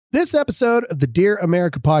This episode of the Dear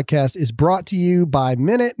America podcast is brought to you by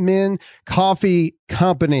Minute Men Coffee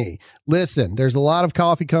Company. Listen, there's a lot of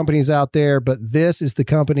coffee companies out there, but this is the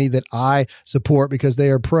company that I support because they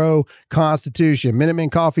are pro-Constitution. Minute Men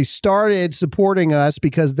Coffee started supporting us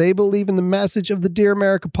because they believe in the message of the Dear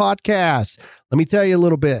America podcast. Let me tell you a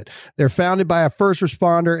little bit. They're founded by a first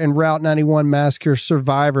responder and Route 91 massacre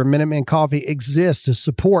survivor. Minute Men Coffee exists to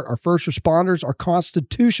support our first responders, our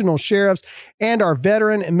constitutional sheriffs, and our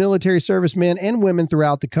veteran and military servicemen and women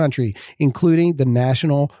throughout the country, including the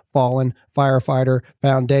National Fallen Firefighter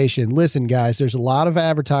Foundation. Listen, guys, there's a lot of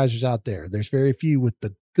advertisers out there. There's very few with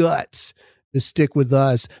the guts to stick with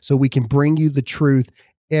us so we can bring you the truth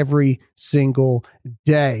every single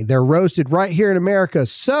day. They're roasted right here in America.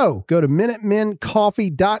 So go to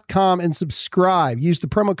MinutemenCoffee.com and subscribe. Use the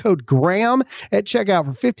promo code GRAHAM at checkout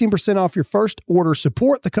for 15% off your first order.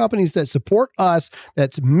 Support the companies that support us.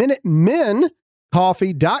 That's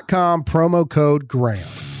MinutemenCoffee.com, promo code GRAHAM.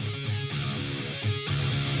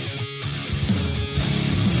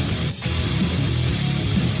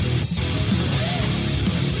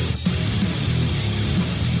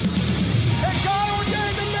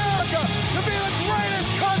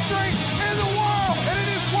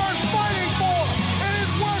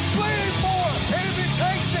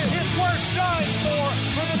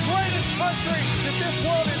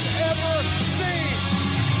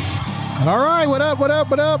 All right, what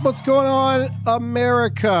up? What's going on,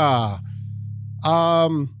 America?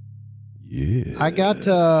 Yeah. I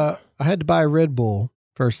had to buy a Red Bull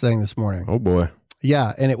first thing this morning. Oh boy.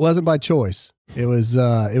 Yeah, and it wasn't by choice. It was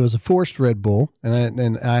a forced Red Bull,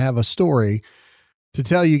 and I have a story to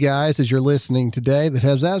tell you guys as you're listening today that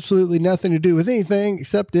has absolutely nothing to do with anything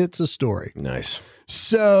except it's a story. Nice.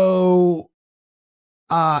 So,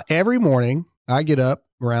 every morning I get up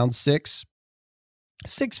around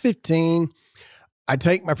 6:15, I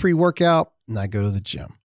take my pre-workout and I go to the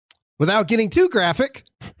gym. Without getting too graphic,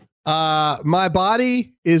 my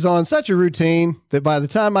body is on such a routine that by the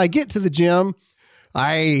time I get to the gym,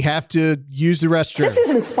 I have to use the restroom. This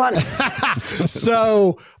isn't fun.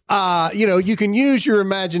 So, you can use your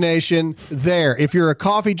imagination there. If you're a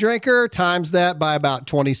coffee drinker, times that by about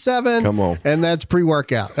 27. Come on. And that's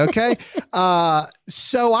pre-workout. Okay.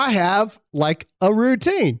 So I have like a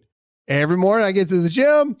routine. Every morning I get to the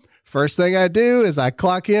gym. First thing I do is I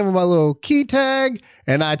clock in with my little key tag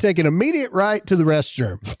and I take an immediate right to the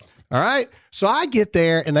restroom. All right. So I get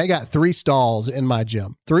there and they got 3 stalls in my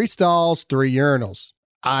gym. 3 stalls, 3 urinals.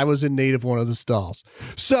 I was in need of one of the stalls.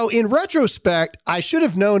 So in retrospect, I should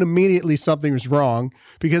have known immediately something was wrong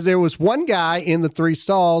because there was one guy in the 3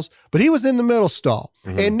 stalls, but he was in the middle stall.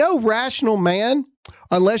 Mm-hmm. And no rational man,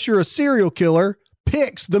 unless you're a serial killer,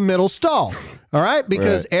 picks the middle stall. All right.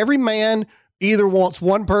 Because every man either wants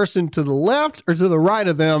one person to the left or to the right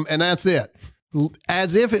of them, and that's it.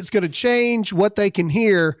 As if it's going to change what they can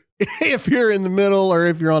hear if you're in the middle or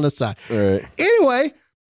if you're on the side. Right. Anyway,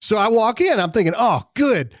 so I walk in, I'm thinking, oh,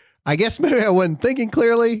 good. I guess maybe I wasn't thinking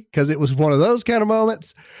clearly because it was one of those kind of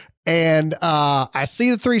moments. And I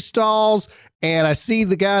see the 3 stalls and I see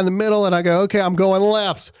the guy in the middle and I go, okay, I'm going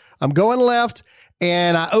left.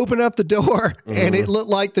 And I open up the door and it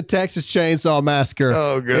looked like the Texas Chainsaw Massacre.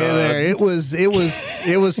 Oh God. In there. It was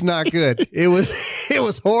not good. It was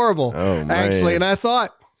horrible, actually. And I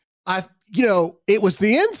thought, it was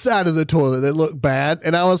the inside of the toilet that looked bad.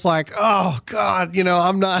 And I was like, oh God,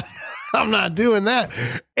 I'm not doing that.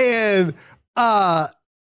 And, so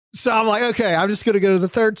I'm like, okay, I'm just going to go to the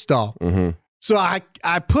 3rd stall. Mm-hmm. So I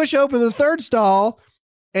push open the 3rd stall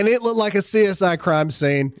and it looked like a CSI crime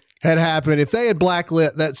scene had happened. If they had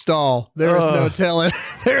blacklit that stall, there is no telling.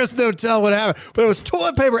 There is no telling what happened. But it was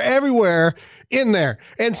toilet paper everywhere in there.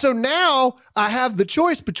 And so now I have the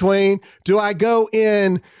choice between, do I go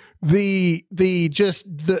in the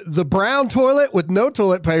brown toilet with no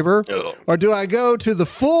toilet paper, or do I go to the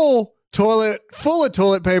full toilet full of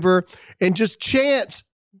toilet paper and just chance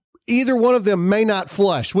either one of them may not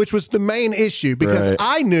flush, which was the main issue because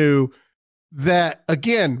I knew that,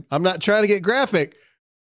 again, I'm not trying to get graphic,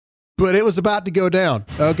 but it was about to go down.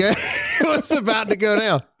 Okay. It was about to go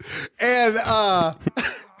down. And,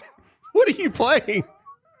 what are you playing?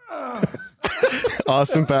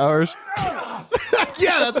 Austin Powers.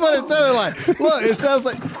 Yeah, that's what it sounded like. Look, it sounds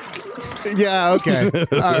like, yeah. Okay.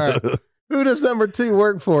 All right. Who does number 2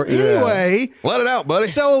 work for? Anyway. Let it out, buddy.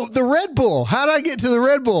 So the Red Bull, how did I get to the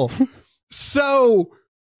Red Bull? So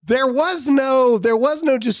there was no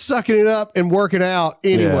just sucking it up and working out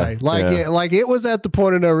anyway. It was at the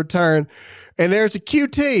point of no return. And there's a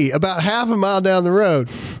QT about half a mile down the road.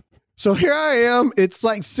 So here I am. It's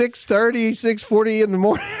like 6:30, 6:40 in the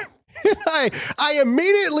morning. I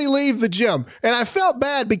immediately leave the gym, and I felt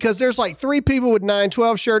bad because there's like 3 people with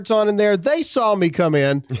 912 shirts on in there. They saw me come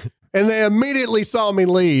in, and they immediately saw me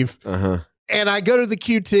leave. And I go to the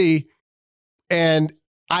QT, and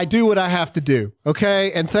I do what I have to do,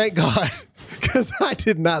 okay? And thank God, because I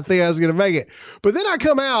did not think I was going to make it. But then I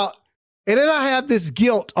come out, and then I have this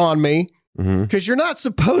guilt on me, because you're not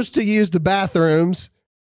supposed to use the bathrooms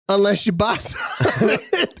unless you buy something.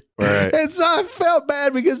 Right. And so I felt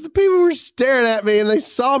bad because the people were staring at me and they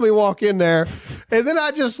saw me walk in there. And then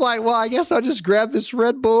I just like, well, I guess I'll just grab this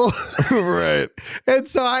Red Bull. Right. And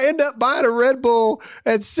so I end up buying a Red Bull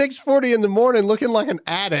at 6:40 in the morning looking like an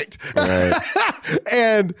addict. Right.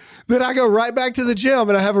 And then I go right back to the gym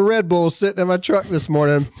and I have a Red Bull sitting in my truck this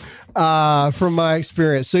morning from my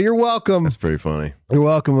experience. So you're welcome. That's pretty funny. You're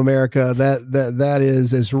welcome, America. That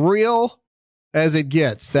is as real as it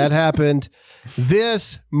gets. That happened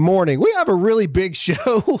this morning. We have a really big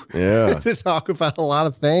show to talk about a lot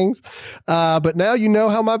of things. But now you know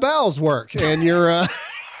how my bowels work, and you're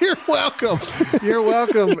welcome. You're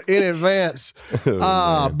welcome in advance.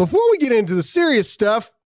 Before we get into the serious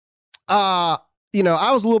stuff, I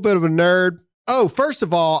was a little bit of a nerd. Oh, first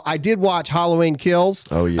of all, I did watch Halloween Kills.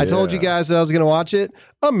 Oh, yeah. I told you guys that I was going to watch it.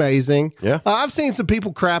 Amazing. Yeah. I've seen some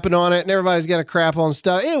people crapping on it, and everybody's got to crap on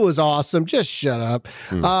stuff. It was awesome. Just shut up.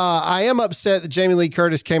 I am upset that Jamie Lee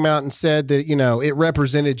Curtis came out and said that, it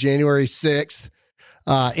represented January 6th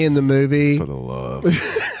in the movie. For the love.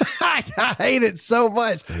 I hate it so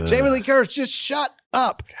much. Jamie Lee Curtis, just shut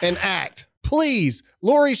up and act. Please.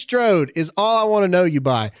 Laurie Strode is all I want to know you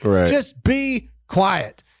by. Right. Just be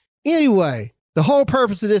quiet. Anyway, the whole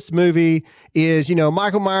purpose of this movie is,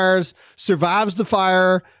 Michael Myers survives the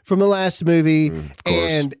fire from the last movie,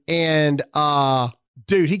 and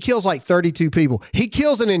dude, he kills like 32 people. He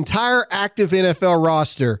kills an entire active NFL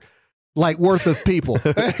roster, like worth of people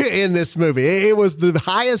in this movie. It was the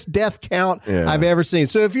highest death count I've ever seen.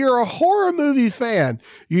 So if you're a horror movie fan,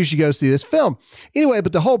 you should go see this film. Anyway,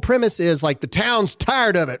 but the whole premise is like the town's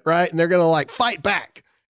tired of it, right? And they're going to like fight back.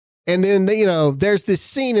 And then, there's this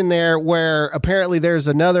scene in there where apparently there's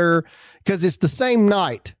another, because it's the same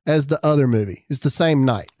night as the other movie. It's the same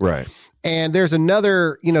night. Right. And there's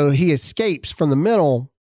another, he escapes from the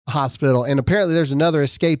mental hospital. And apparently there's another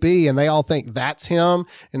escapee and they all think that's him.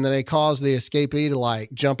 And then they cause the escapee to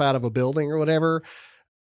like jump out of a building or whatever.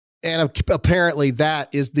 And apparently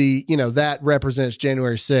that is that represents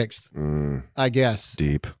January 6th, I guess.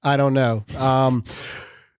 Deep. I don't know.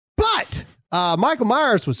 But Michael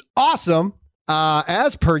Myers was awesome,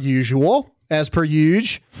 as per usual. And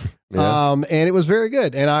it was very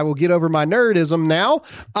good. And I will get over my nerdism now.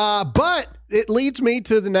 But it leads me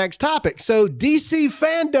to the next topic. So DC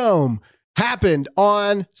Fandom happened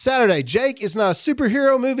on Saturday. Jake is not a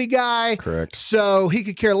superhero movie guy. Correct. So he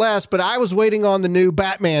could care less. But I was waiting on the new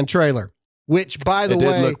Batman trailer, which, by the way,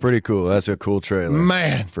 it did look pretty cool. That's a cool trailer.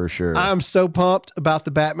 Man. For sure. I'm so pumped about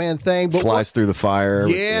the Batman thing. But flies through the fire.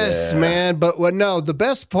 Yes, man. But no, the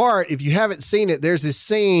best part, if you haven't seen it, there's this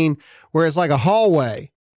scene where it's like a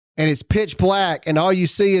hallway and it's pitch black and all you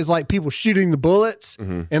see is like people shooting the bullets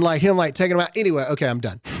and like him like taking them out. Anyway, okay, I'm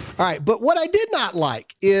done. All right. But what I did not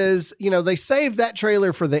like is, they saved that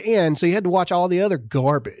trailer for the end. So you had to watch all the other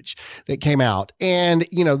garbage that came out. And,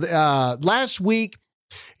 last week,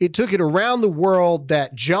 it took it around the world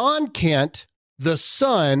that John Kent, the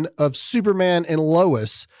son of Superman and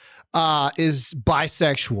Lois, is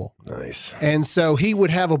bisexual. Nice. And so he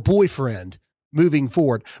would have a boyfriend moving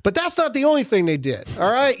forward. But that's not the only thing they did. All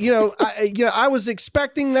right. I was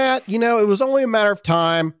expecting that. It was only a matter of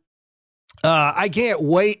time. I can't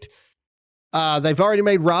wait. They've already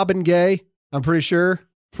made Robin gay, I'm pretty sure,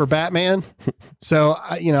 for Batman. So,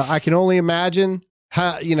 I can only imagine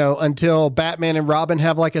how, until Batman and Robin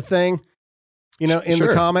have like a thing, in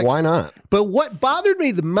the comics. Why not? But what bothered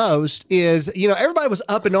me the most is, everybody was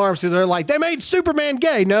up in arms because they're like, they made Superman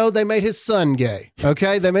gay. No, they made his son gay.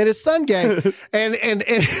 Okay. They made his son gay. and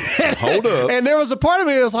hold up. And there was a part of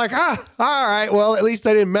me that was like, all right, well, at least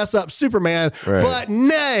they didn't mess up Superman. Right. But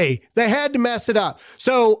nay, they had to mess it up.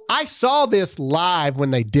 So I saw this live when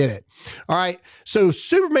they did it. All right. So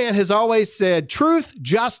Superman has always said truth,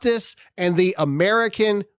 justice, and the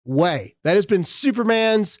American way. That has been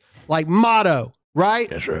Superman's motto, right?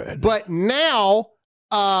 That's right. But now,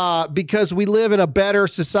 because we live in a better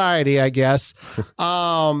society, I guess,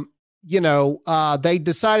 they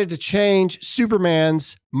decided to change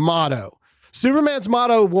Superman's motto. Superman's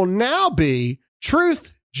motto will now be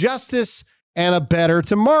truth, justice, and a better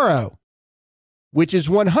tomorrow, which is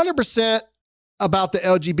 100% about the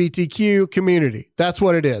LGBTQ community. That's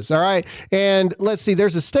what it is. All right. And let's see,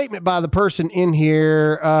 there's a statement by the person in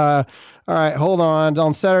here. All right, hold on.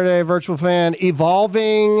 On Saturday, virtual fan,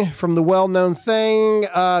 evolving from the well-known thing.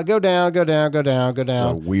 Go down. It's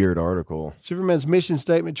a weird article. Superman's mission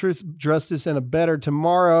statement, truth, justice, and a better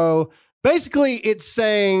tomorrow. Basically, it's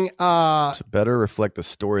saying to better reflect the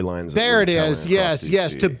storylines. There it is.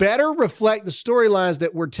 Yes. To better reflect the storylines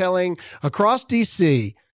that we're telling across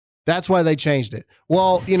DC. That's why they changed it.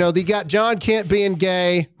 Well, they got John Kent being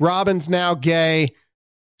gay. Robin's now gay.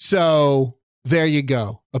 So there you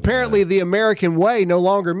go. Apparently, the American way no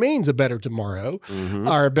longer means a better tomorrow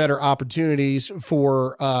or better opportunities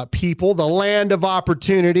for people, the land of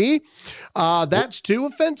opportunity. That's too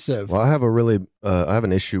offensive. Well, I have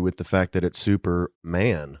an issue with the fact that it's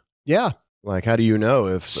Superman. Yeah. Like, how do you know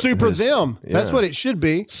if Super them? Yeah. That's what it should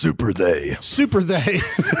be. Super they. Super they.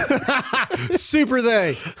 Super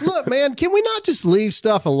they. Look, man, can we not just leave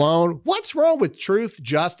stuff alone? What's wrong with truth,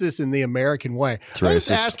 justice, and the American way? I'm just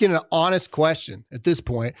asking an honest question at this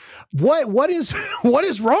point. What is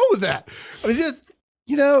wrong with that? I mean, just,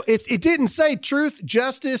 it didn't say truth,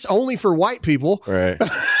 justice only for white people. Right.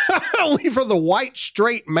 Only for the white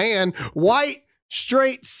straight man. White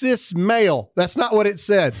straight cis male. That's not what it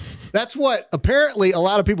said. That's what apparently a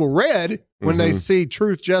lot of people read when they see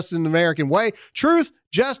truth, justice, and the American way. Truth,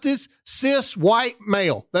 justice, cis, white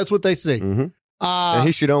male. That's what they see. And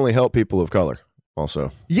he should only help people of color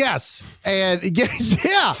also. Yes. And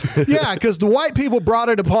yeah, because the white people brought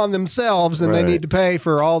it upon themselves and they need to pay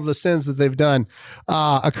for all the sins that they've done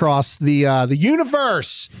across the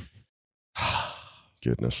universe.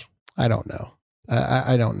 Goodness. I don't know.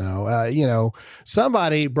 I don't know.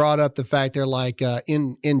 Somebody brought up the fact they're like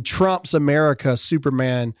in Trump's America,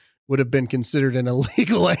 Superman would have been considered an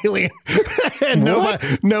illegal alien, and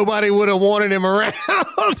nobody would have wanted him around.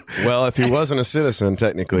 Well, if he wasn't a citizen,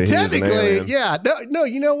 technically, he was an alien. Yeah. No.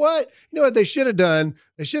 You know what? They should have done?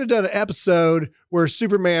 They should have done an episode where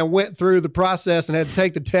Superman went through the process and had to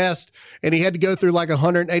take the test, and he had to go through like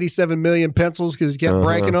 187 million pencils because he kept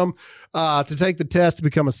breaking them to take the test to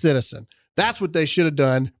become a citizen. That's what they should have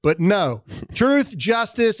done. But no, truth,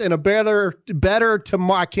 justice, and a better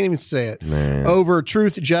tomorrow. I can't even say it. Man. Over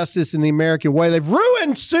truth, justice, and the American way. They've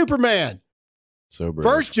ruined Superman. So brave.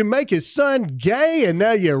 First, you make his son gay, and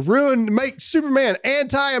now you make Superman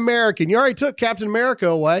anti-American. You already took Captain America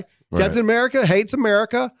away. Right. Captain America hates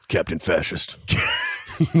America. Captain Fascist.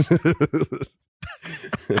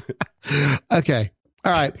 Okay.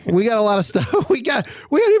 All right, we got a lot of stuff. We haven't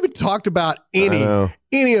even talked about any of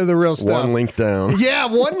the real stuff. One link down. Yeah,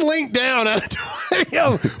 one link down out of 20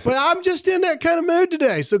 of them. But I'm just in that kind of mood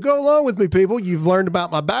today. So go along with me, people. You've learned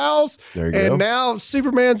about my bowels. There you go. And now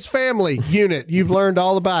Superman's family unit. You've learned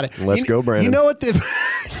all about it. Let's go, Brandon. You know what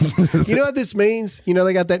this means?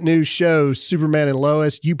 They got that new show, Superman and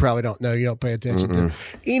Lois. You probably don't know. You don't pay attention to.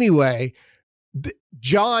 Anyway,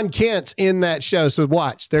 John Kent's in that show. So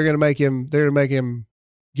watch. They're going to make him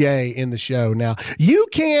gay in the show. Now you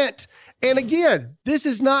can't, and again, this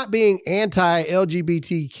is not being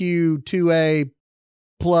anti-LGBTQ 2A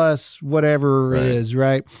plus whatever it is,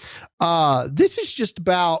 right? This is just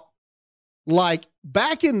about, like,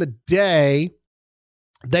 back in the day,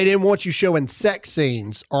 they didn't want you showing sex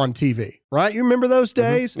scenes on TV, right? You remember those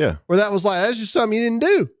days? Yeah. Where that was like, that's just something you didn't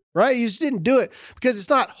do, right? You just didn't do it because it's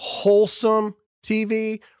not wholesome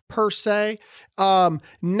TV per se.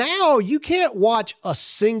 Now you can't watch a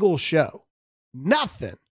single show,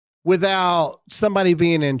 nothing, without somebody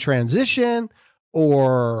being in transition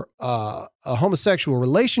or a homosexual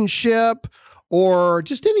relationship or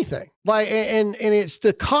just anything. Like, and it's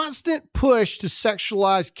the constant push to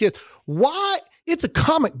sexualize kids. Why? It's a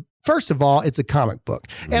comic. First of all, it's a comic book.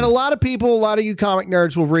 And a lot of you comic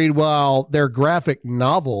nerds will read, well, they're graphic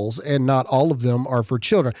novels and not all of them are for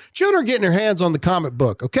children. Children are getting their hands on the comic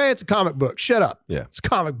book. Okay. It's a comic book. Shut up. Yeah. It's a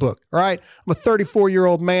comic book. All right. I'm a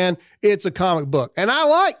 34-year-old man. It's a comic book. And I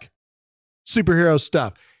like superhero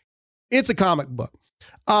stuff. It's a comic book.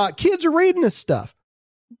 Kids are reading this stuff.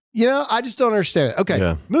 I just don't understand it.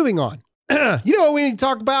 Okay. Moving on. You know what we need to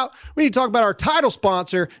talk about? We need to talk about our title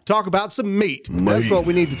sponsor, talk about some meat. That's what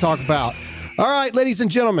we need to talk about. All right, ladies and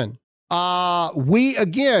gentlemen, we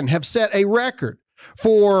again have set a record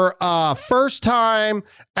for first-time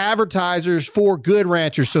advertisers for Good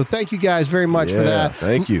Ranchers. So thank you guys very much for that.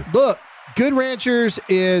 Thank you. Look, Good Ranchers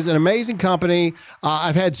is an amazing company.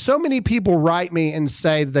 I've had so many people write me and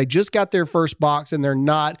say that they just got their first box and they're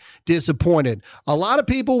not disappointed. A lot of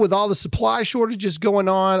people, with all the supply shortages going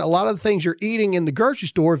on, a lot of the things you're eating in the grocery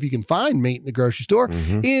store, if you can find meat in the grocery store,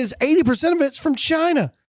 is 80% of it's from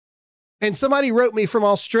China. And somebody wrote me from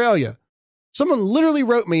Australia. Someone literally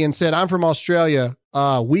wrote me and said, I'm from Australia.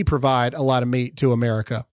 We provide a lot of meat to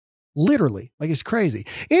America. Literally, like it's crazy.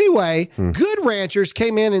 Anyway, Good Ranchers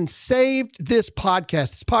came in and saved this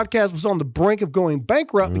podcast. This podcast was on the brink of going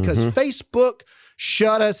bankrupt because Facebook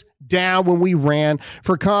shut us down when we ran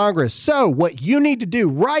for Congress. So what you need to do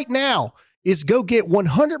right now is go get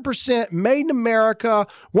 100% made in America,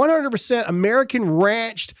 100% American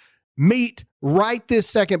ranched meat right this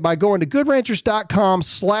second by going to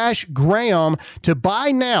goodranchers.com/Graham to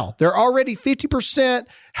buy now. They're already 50%,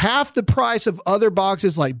 half the price of other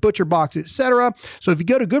boxes like Butcher Box, etc. So if you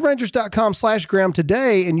go to goodranchers.com/Graham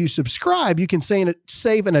today and you subscribe, you can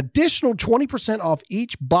save an additional 20% off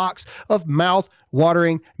each box of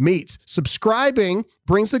mouth-watering meats. Subscribing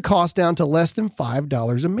brings the cost down to less than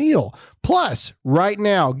 $5 a meal. Plus, right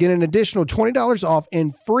now, get an additional $20 off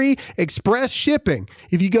and free express shipping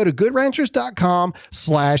if you go to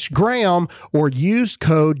goodranchers.com/Graham or use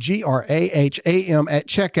code GRAHAM at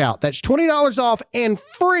checkout. That's $20 off and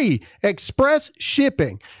free express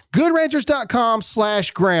shipping.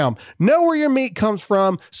 Goodranchers.com/Graham. Know where your meat comes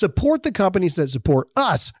from. Support the companies that support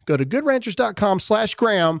us. Go to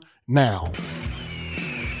goodranchers.com/Graham now.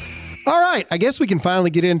 All right, I guess we can finally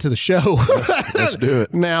get into the show. Let's do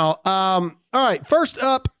it. Now, all right, first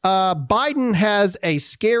up, Biden has a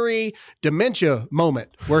scary dementia moment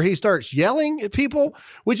where he starts yelling at people,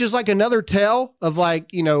 which is like another tell of like,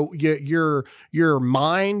 you know, your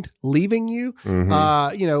mind leaving you.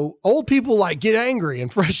 You know, old people like get angry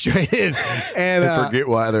and frustrated and They forget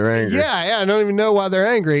why they're angry. Yeah, I don't even know why they're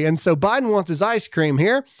angry. And so Biden wants his ice cream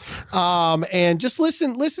here. And just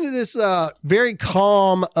listen to this very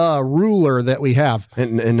calm ruler that we have.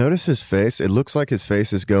 And notice his face. It looks like his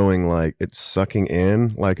face is going like it's sucking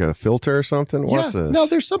in like a filter or something. What's this? No,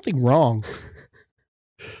 there's something wrong.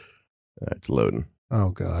 It's loading. Oh,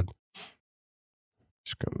 God.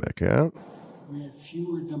 Just come back out. We have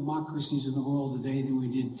fewer democracies in the world today than we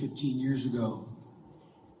did 15 years ago.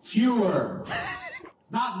 Fewer.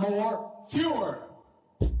 Not more. Fewer.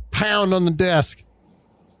 Pound on the desk.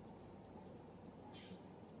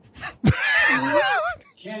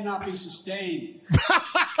 Cannot be sustained.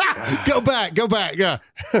 Go back. Yeah.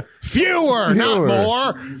 Fewer, not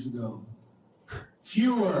more. Years ago.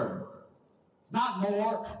 Fewer. Not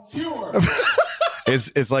more. Fewer.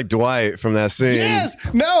 It's like Dwight from that scene. Yes.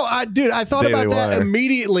 No, I thought Daily about that Wire.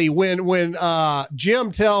 immediately when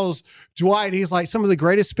Jim tells Dwight, he's like, some of the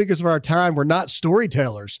greatest speakers of our time were not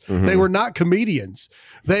storytellers. They were not comedians.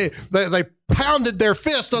 They pounded their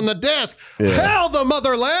fist on the desk. Hail the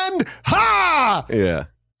motherland. Ha! Yeah.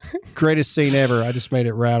 Greatest scene ever. I just made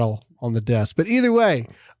it rattle on the desk. But either way,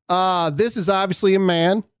 this is obviously a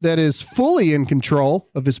man that is fully in control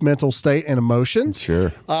of his mental state and emotions.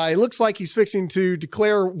 Sure. It looks like he's fixing to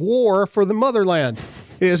declare war for the motherland.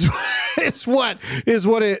 Is what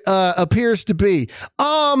it appears to be.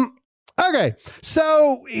 Okay,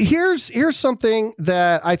 so here's something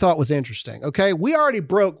that I thought was interesting. Okay, we already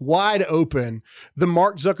broke wide open the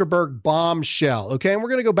Mark Zuckerberg bombshell. Okay, and we're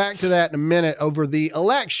going to go back to that in a minute over the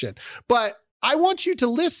election. But I want you to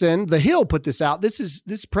listen. The Hill put this out. This is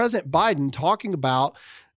President Biden talking about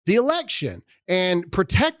the election and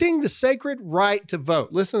protecting the sacred right to vote.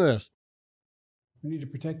 Listen to this. We need to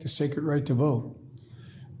protect the sacred right to vote.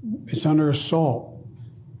 It's under assault,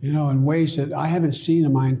 you know, in ways that I haven't seen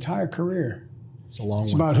in my entire career. It's a long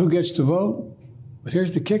It's one. about who gets to vote, but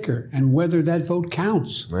here's the kicker, and whether that vote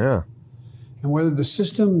counts, Yeah. and whether the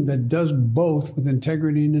system that does both with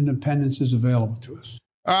integrity and independence is available to us.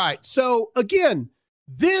 All right. So again,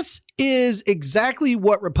 this is exactly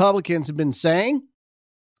what Republicans have been saying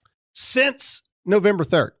since November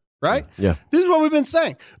 3rd, right? Yeah. This is what we've been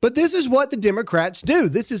saying. But this is what the Democrats do.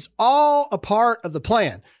 This is all a part of the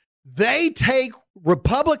plan. They take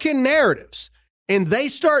Republican narratives and they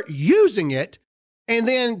start using it and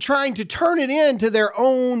then trying to turn it into their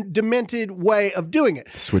own demented way of doing it.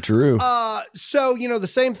 Switcheroo. So, you know, the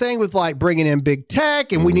same thing with like bringing in big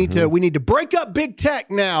tech, and we need to break up big tech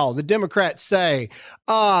now, the Democrats say,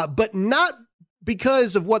 but not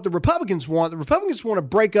because of what the Republicans want. The Republicans want to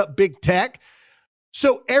break up big tech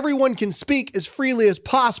so everyone can speak as freely as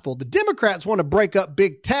possible. The Democrats want to break up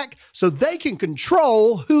big tech so they can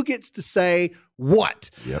control who gets to say what.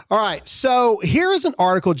 Yep. All right. So here is an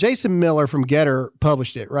article. Jason Miller from Getter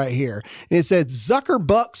published it right here. And it said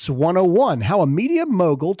Zuckerbucks 101, how a media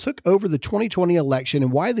mogul took over the 2020 election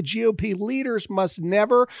and why the GOP leaders must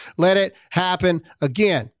never let it happen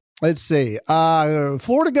again. Let's see.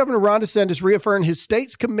 Florida Governor Ron DeSantis reaffirmed his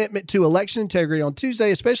state's commitment to election integrity on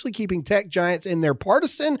Tuesday, especially keeping tech giants and their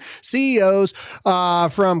partisan CEOs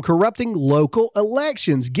from corrupting local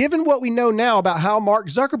elections. Given what we know now about how Mark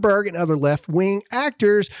Zuckerberg and other left-wing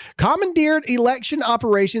actors commandeered election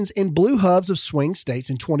operations in blue hubs of swing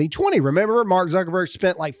states in 2020. Remember, Mark Zuckerberg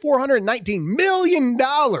spent like $419 million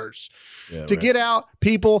to get out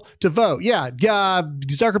people to vote. Yeah,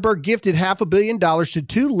 Zuckerberg gifted $500 million to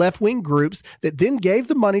two left-wing groups that then gave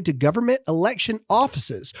the money to government election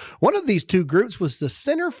offices. One of these two groups was the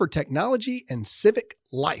Center for Technology and Civic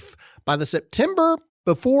Life. By the September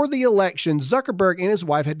before the election, Zuckerberg and his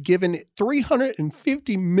wife had given it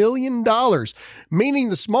 $350 million, meaning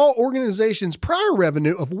the small organization's prior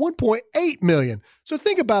revenue of $1.8 million. So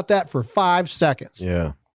think about that for 5 seconds.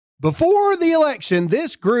 Yeah. Before the election,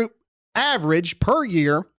 this group average per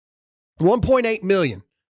year, 1.8 million.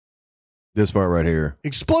 This part right here.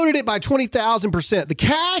 Exploded it by 20,000%. The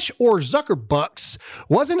cash or Zuckerbucks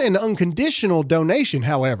wasn't an unconditional donation,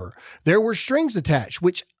 however. There were strings attached,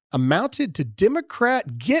 which amounted to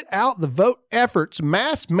Democrat get out the vote efforts,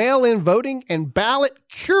 mass mail-in voting, and ballot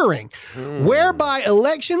curing, whereby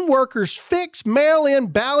election workers fix mail-in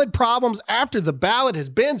ballot problems after the ballot has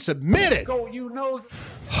been submitted.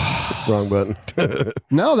 Wrong button.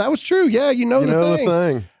 No, that was true. Yeah, the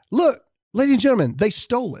thing. Look, ladies and gentlemen, they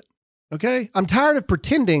stole it. Okay? I'm tired of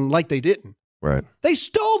pretending like they didn't. Right. They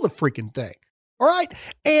stole the freaking thing. All right?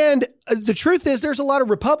 And the truth is there's a lot of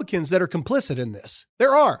Republicans that are complicit in this.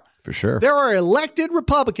 There are. For sure. There are elected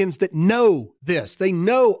Republicans that know this. They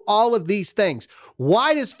know all of these things.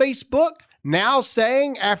 Why does Facebook now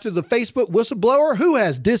saying after the Facebook whistleblower, who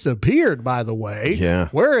has disappeared, by the way? Yeah.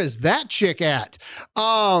 Where is that chick at?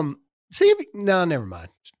 No, never mind.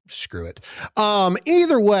 Screw it.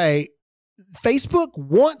 Either way, Facebook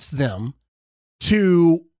wants them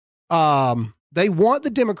to, they want the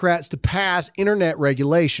Democrats to pass internet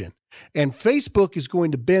regulation. And Facebook is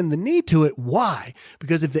going to bend the knee to it. Why?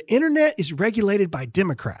 Because if the internet is regulated by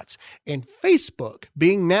Democrats and Facebook,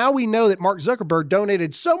 being now we know that Mark Zuckerberg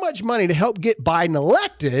donated so much money to help get Biden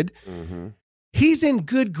elected, he's in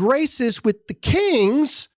good graces with the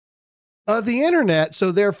kings of the internet.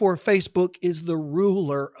 So therefore, Facebook is the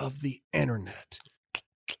ruler of the internet.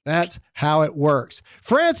 That's how it works.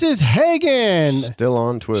 Frances Hagen. Still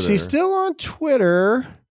on Twitter. She's still on Twitter.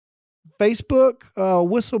 Facebook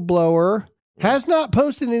whistleblower has not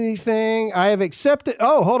posted anything. I have accepted.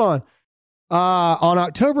 Oh, hold on. On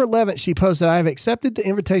October 11th, she posted, I have accepted the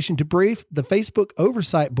invitation to brief the Facebook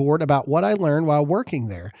oversight board about what I learned while working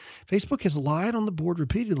there. Facebook has lied on the board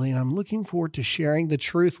repeatedly, and I'm looking forward to sharing the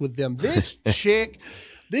truth with them. This chick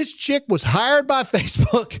was hired by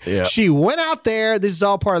Facebook. Yeah. She went out there. This is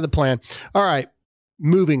all part of the plan. All right,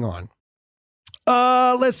 moving on.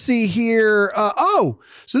 Let's see here.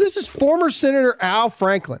 So this is former Senator Al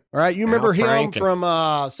Franken. All right. You remember him from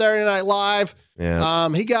Saturday Night Live? Yeah.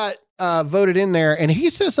 He got voted in there, and he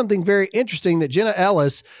says something very interesting that Jenna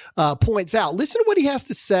Ellis points out. Listen to what he has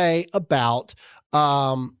to say about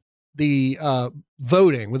the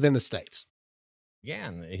voting within the states. Yeah,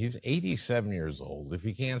 and he's 87 years old. If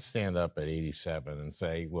he can't stand up at 87 and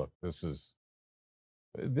say, look, this is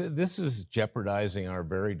jeopardizing our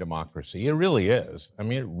very democracy. It really is. I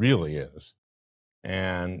mean, it really is.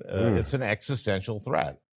 And it's an existential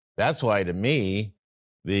threat. That's why, to me,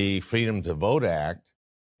 the Freedom to Vote Act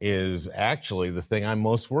is actually the thing I'm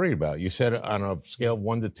most worried about. You said on a scale of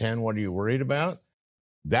 1 to 10, what are you worried about?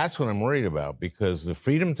 That's what I'm worried about, because the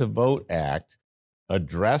Freedom to Vote Act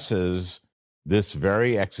addresses this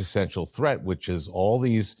very existential threat, which is all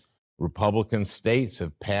these Republican states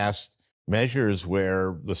have passed measures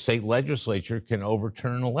where the state legislature can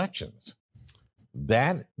overturn elections.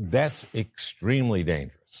 That's extremely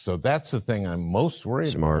dangerous. So that's the thing I'm most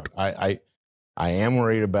worried about. I am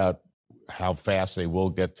worried about how fast they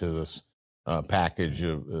will get to this package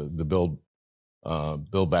of the Build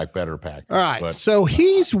Back Better package. All right. So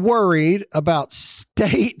he's worried about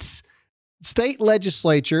state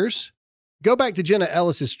legislatures. Go back to Jenna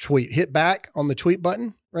Ellis's tweet. Hit back on the tweet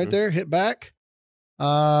button right there. Hit back.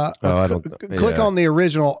 Click on the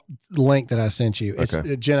original link that I sent you. It's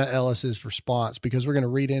Jenna Ellis's response, because we're going to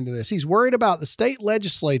read into this. He's worried about the state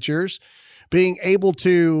legislatures being able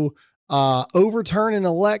to overturn an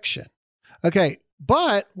election. Okay,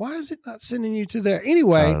 but why is it not sending you to there?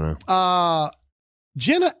 Anyway,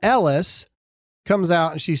 Jenna Ellis comes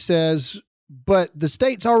out and she says, but the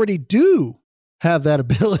states already do have that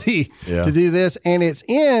ability to do this, and it's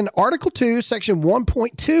in Article 2, Section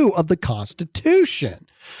 1.2 of the Constitution.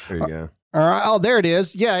 There you go. All right. Oh, there it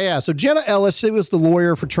is. Yeah. So Jenna Ellis, she was the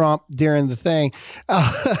lawyer for Trump during the thing.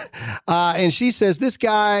 And she says this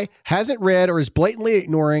guy hasn't read or is blatantly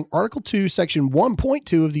ignoring Article 2, Section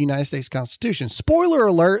 1.2 of the United States Constitution. Spoiler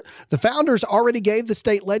alert, the founders already gave the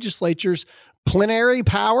state legislatures plenary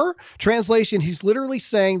power. Translation, he's literally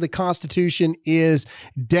saying the Constitution is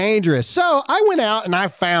dangerous. So I went out and I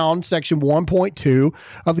found Section 1.2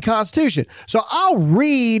 of the Constitution. So I'll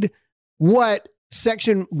read what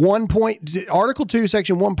Article 2,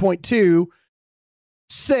 Section 1.2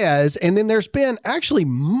 says, and then there's been actually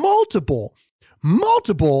multiple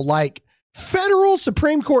like federal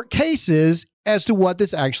Supreme Court cases as to what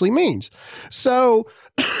this actually means. So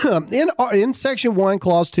in Section 1,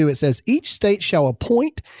 Clause 2, it says, each state shall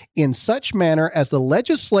appoint in such manner as the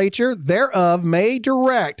legislature thereof may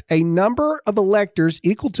direct a number of electors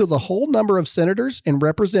equal to the whole number of senators and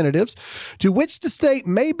representatives to which the state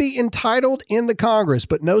may be entitled in the Congress,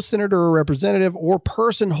 but no senator or representative or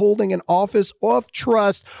person holding an office of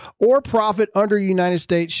trust or profit under the United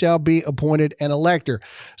States shall be appointed an elector.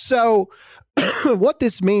 So what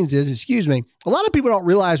this means is, a lot of people don't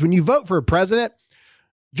realize when you vote for a president,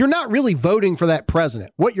 you're not really voting for that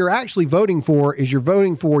president. What you're actually voting for is you're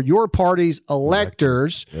voting for your party's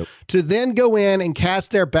electors to then go in and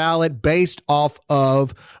cast their ballot based off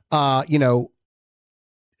of, what am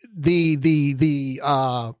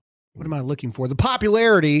I looking for? The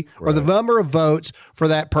popularity or the number of votes for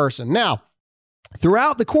that person. Now,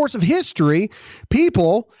 throughout the course of history,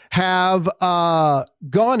 people have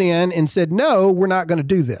gone in and said, no, we're not going to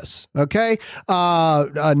do this. Okay.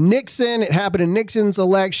 Nixon, it happened in Nixon's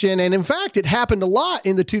election. And in fact, it happened a lot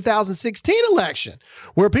in the 2016 election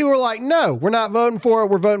where people were like, no, we're not voting for it.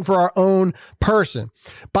 We're voting for our own person.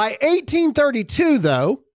 By 1832,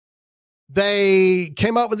 though, they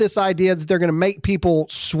came up with this idea that they're going to make people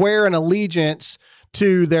swear an allegiance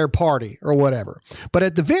to their party or whatever. But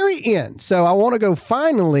at the very end, so I want to go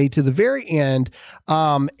finally to the very end,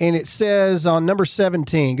 and it says on number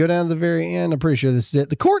 17, go down to the very end, I'm pretty sure this is it.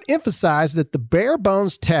 The court emphasized that the bare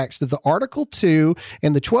bones text of the Article 2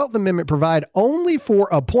 and the 12th Amendment provide only for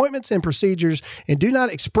appointments and procedures and do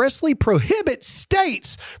not expressly prohibit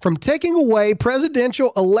states from taking away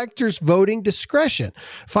presidential electors' voting discretion.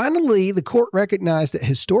 Finally, the court recognized that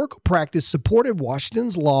historical practice supported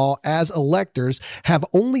Washington's law as electors have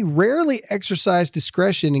only rarely exercised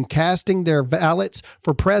discretion in casting their ballots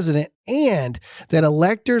for president, and that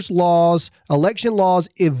election laws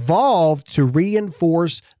evolved to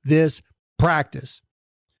reinforce this practice.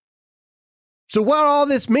 So what all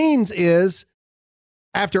this means is,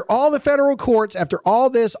 after all the federal courts, after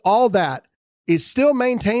all this, all that, it still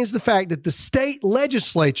maintains the fact that the state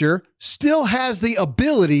legislature still has the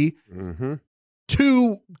ability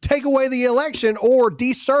to take away the election or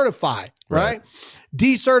decertify, right?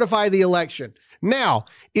 Decertify the election. Now,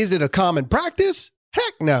 is it a common practice?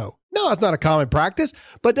 Heck no. No, it's not a common practice.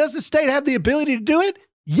 But does the state have the ability to do it?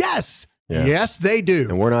 Yes. Yeah. Yes, they do.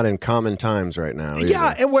 And we're not in common times right now either.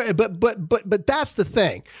 Yeah, and but that's the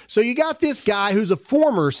thing. So you got this guy who's a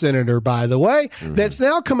former senator, by the way, that's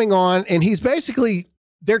now coming on, and he's basically,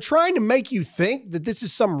 they're trying to make you think that this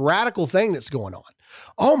is some radical thing that's going on.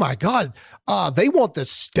 Oh my God, they want the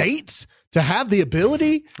states to have the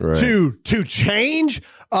ability to change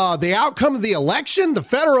the outcome of the election, the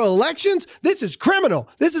federal elections. This is criminal.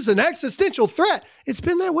 This is an existential threat. It's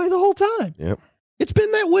been that way the whole time. Yep. It's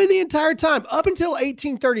been that way the entire time. Up until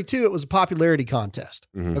 1832, it was a popularity contest.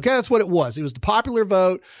 Okay, that's what it was. It was the popular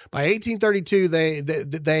vote. By 1832,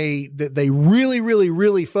 they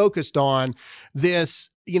really focused on this.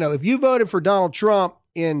 You know, if you voted for Donald Trump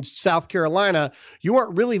in South Carolina, you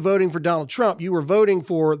weren't really voting for Donald Trump. You were voting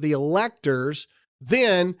for the electors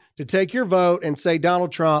then to take your vote and say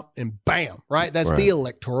Donald Trump, and bam, right? That's the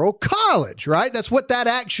Electoral College, right? That's what that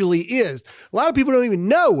actually is. A lot of people don't even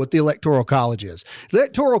know what the Electoral College is. The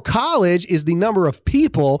Electoral College is the number of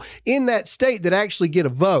people in that state that actually get a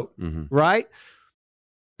vote, right?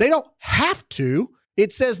 They don't have to.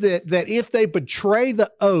 It says that if they betray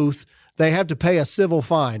the oath, they have to pay a civil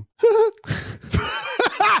fine.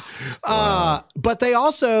 But they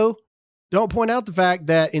also don't point out the fact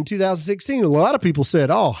that in 2016, a lot of people said,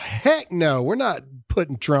 oh, heck no, we're not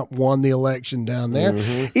putting Trump won the election down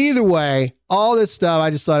there. Either way, all this stuff, I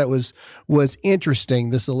just thought it was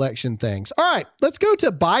interesting, this election things. All right, let's go to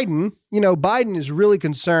Biden. You know, Biden is really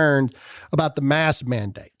concerned about the mask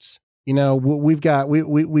mandates. You know, we've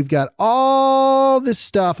got all this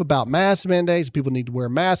stuff about mask mandates. People need to wear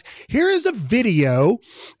masks. Here is a video,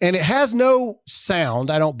 and it has no sound,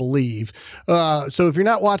 I don't believe. So if you're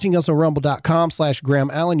not watching us on rumble.com/Graham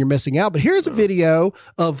Allen, you're missing out. But here's a video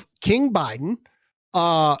of King Biden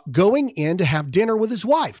going in to have dinner with his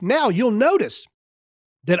wife. Now, you'll notice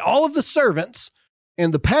that all of the servants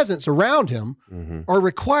and the peasants around him are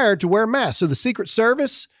required to wear masks. So the Secret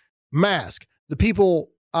Service, mask. The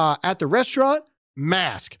people at the restaurant,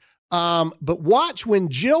 mask. But watch when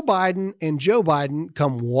Jill Biden and Joe Biden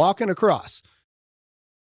come walking across.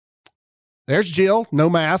 There's Jill, no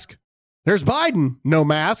mask. There's Biden, no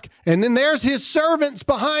mask. And then there's his servants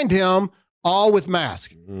behind him, all with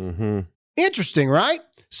masks. Interesting, right?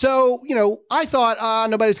 So, I thought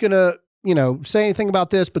nobody's going to, say anything about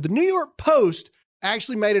this. But the New York Post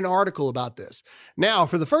actually made an article about this. Now,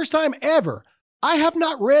 for the first time ever, I have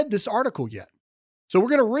not read this article yet. So we're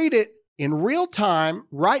going to read it in real time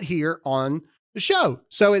right here on the show.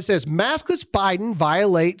 So it says, maskless Biden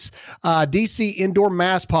violates DC indoor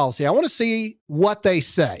mask policy. I want to see what they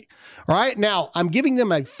say. All right. Now, I'm giving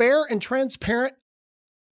them a fair and transparent.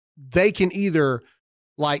 They can either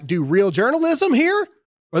do real journalism here,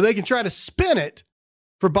 or they can try to spin it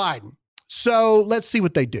for Biden. So let's see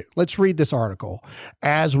what they do. Let's read this article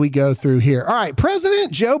as we go through here. All right.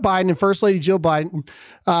 President Joe Biden and First Lady Jill Biden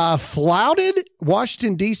flouted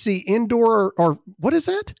Washington, D.C. indoor, or what is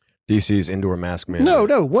that? DC's indoor mask mandate.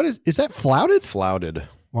 No. What is that flouted? Flouted.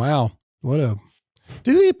 Wow.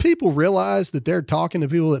 Do these people realize that they're talking to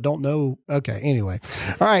people that don't know? Okay, anyway.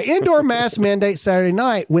 All right, indoor mask mandate Saturday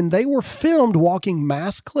night when they were filmed walking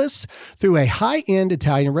maskless through a high-end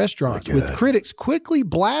Italian restaurant, with critics quickly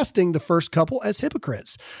blasting the first couple as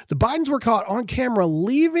hypocrites. The Bidens were caught on camera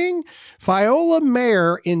leaving Fiola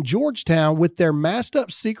Mare in Georgetown with their masked-up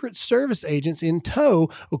Secret Service agents in tow,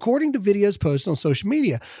 according to videos posted on social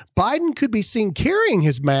media. Biden could be seen carrying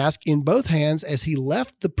his mask in both hands as he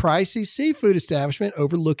left the pricey seafood establishment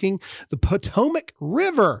overlooking the Potomac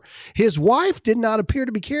River. His wife did not appear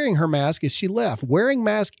to be carrying her mask as she left. Wearing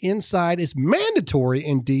mask inside is mandatory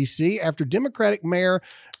in D.C. after Democratic Mayor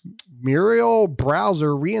Muriel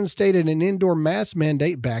Bowser reinstated an indoor mask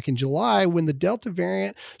mandate back in July when the Delta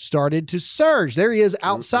variant started to surge. There he is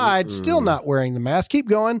outside, still not wearing the mask. Keep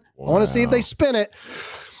going. Wow. I want to see if they spin it.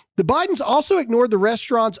 The Bidens also ignored the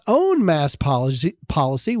restaurant's own mask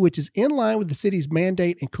policy, which is in line with the city's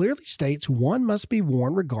mandate and clearly states one must be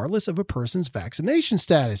worn regardless of a person's vaccination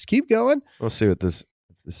status. Keep going. We'll see what this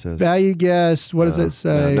says. Value guest. What does it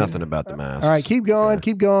say? No, nothing about the mask. All right, keep going.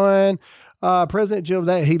 Okay. Keep going. President Joe,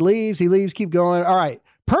 he leaves. Keep going. All right.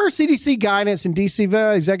 Per CDC guidance and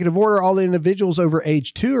DC executive order, all individuals over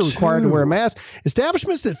age 2 are required to wear a mask.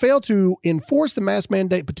 Establishments that fail to enforce the mask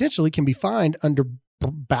mandate potentially can be fined under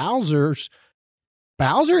Bowser, isn't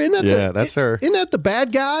that that's her. Isn't that the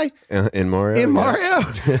bad guy in Mario? In Mario,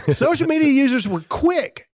 social media users were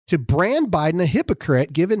quick to brand Biden a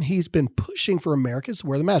hypocrite, given he's been pushing for Americans to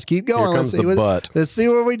wear the mask. Keep going. Let's see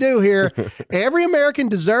what we do here. Every American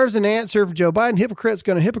deserves an answer. For Joe Biden, hypocrite's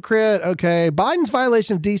going to hypocrite. Okay, Biden's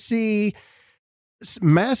violation of D.C.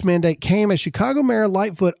 mask mandate came as Chicago Mayor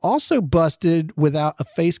Lightfoot also busted without a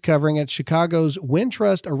face covering at Chicago's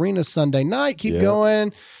Wintrust Arena Sunday night. Keep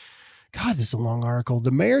going. God, this is a long article.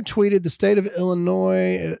 The mayor tweeted the state of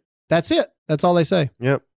Illinois. That's it. That's all they say.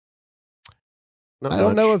 Yep. I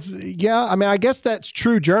don't know if, I guess that's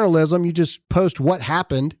true journalism. You just post what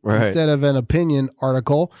happened instead of an opinion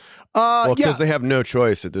article. Because they have no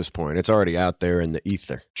choice at this point. It's already out there in the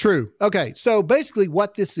ether. True. Okay. So basically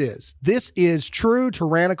what this is true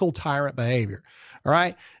tyrannical tyrant behavior. All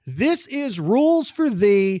right. This is rules for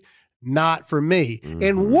thee, not for me. Mm-hmm.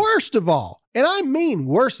 And worst of all, and I mean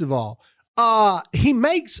worst of all, he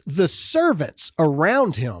makes the servants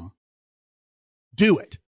around him do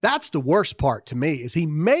it. That's the worst part to me, is he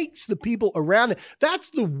makes the people around it. That's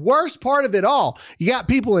the worst part of it all. You got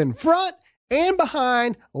people in front and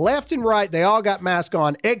behind, left and right. They all got masks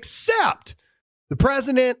on, except the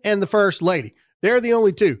president and the first lady. They're the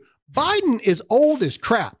only two. Biden is old as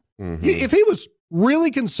crap. Mm-hmm. If he was really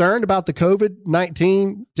concerned about the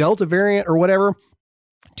COVID-19 Delta variant or whatever,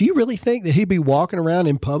 do you really think that he'd be walking around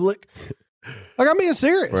in public? Like, I'm being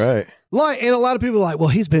serious. Right. And a lot of people are like, well,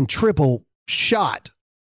 he's been triple shot.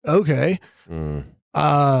 Okay. And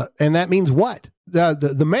that means what?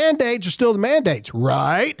 The mandates are still the mandates,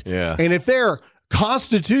 right? Yeah. And if they're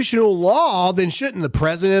constitutional law, then shouldn't the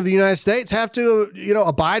president of the United States have to,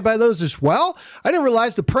 abide by those as well? I didn't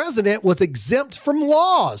realize the president was exempt from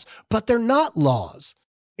laws, but they're not laws.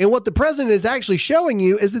 And what the president is actually showing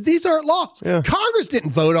you is that these aren't laws. Yeah. Congress didn't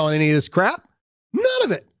vote on any of this crap. None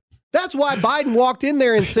of it. That's why Biden walked in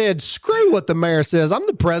there and said, screw what the mayor says. I'm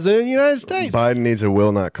the president of the United States. Biden needs a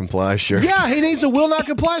will not comply shirt. Yeah, he needs a will not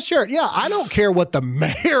comply shirt. Yeah, I don't care what the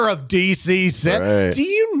mayor of D.C. said. Right. Do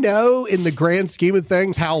you know, in the grand scheme of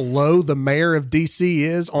things, how low the mayor of D.C.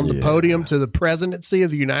 is on the podium to the presidency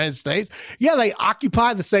of the United States? Yeah, they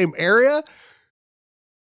occupy the same area.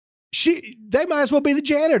 They might as well be the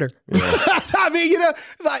janitor. Yeah. I mean,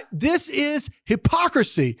 like, this is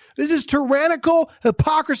hypocrisy. This is tyrannical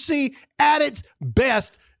hypocrisy at its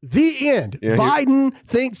best. The end. Yeah, Biden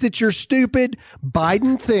thinks that you're stupid.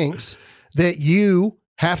 Biden thinks that you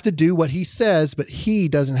have to do what he says, but he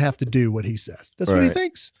doesn't have to do what he says. That's what he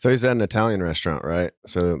thinks. So he's at an Italian restaurant, right?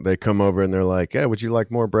 So they come over and they're like, yeah, would you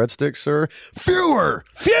like more breadsticks, sir? Fewer,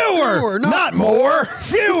 not more.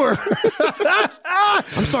 Fewer.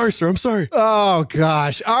 I'm sorry, sir. I'm sorry. Oh,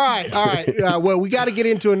 gosh. All right. Well, we got to get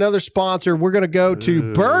into another sponsor. We're going to go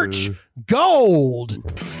to Birch Gold.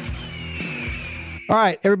 All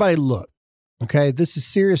right, everybody, look. Okay, this is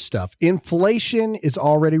serious stuff. Inflation is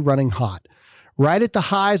already running hot. Right at the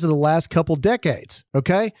highs of the last couple decades,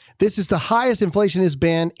 okay? This is the highest inflation has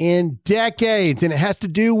been in decades, and it has to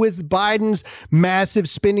do with Biden's massive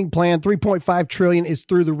spending plan. $3.5 trillion is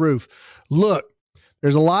through the roof. Look,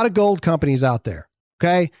 there's a lot of gold companies out there,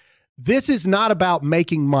 okay? This is not about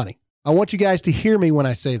making money. I want you guys to hear me when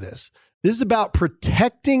I say this. This is about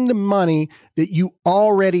protecting the money that you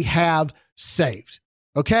already have saved,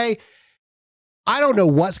 okay? I don't know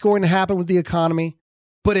what's going to happen with the economy,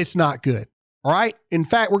 but it's not good. All right. In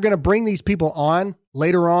fact, we're going to bring these people on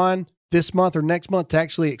later on this month or next month to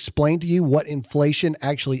actually explain to you what inflation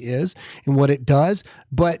actually is and what it does.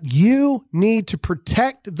 But you need to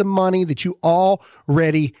protect the money that you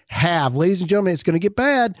already have. Ladies and gentlemen, it's going to get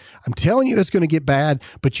bad. I'm telling you, it's going to get bad,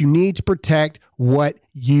 but you need to protect what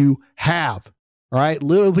you have. All right.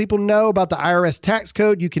 Little people know about the IRS tax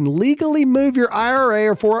code. You can legally move your IRA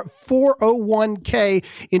or 401k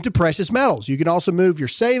into precious metals. You can also move your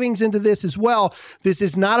savings into this as well. This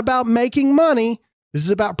is not about making money. This is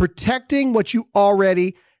about protecting what you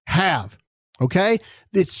already have. Okay.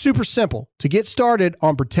 It's super simple to get started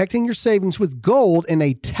on protecting your savings with gold in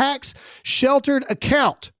a tax sheltered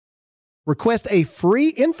account. Request a free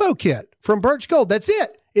info kit from Birch Gold. That's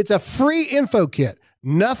it. It's a free info kit.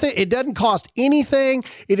 Nothing. It doesn't cost anything.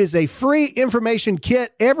 It is a free information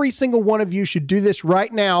kit. Every single one of you should do this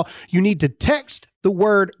right now. You need to text the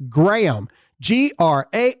word Graham,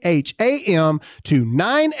 Graham, to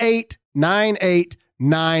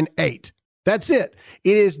 989898. That's it.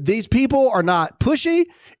 These people are not pushy.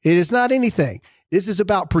 It is not anything. This is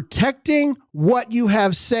about protecting what you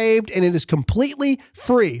have saved, and it is completely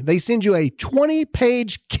free. They send you a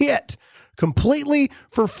 20-page kit completely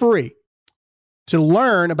for free to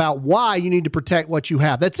learn about why you need to protect what you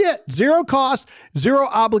have. That's it. Zero cost, zero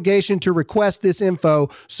obligation to request this info.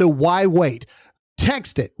 So why wait?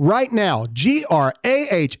 Text it right now, Graham,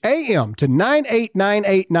 to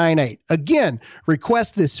 989898. Again,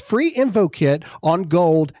 request this free info kit on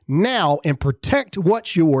gold now and protect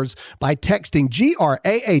what's yours by texting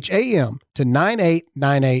Graham to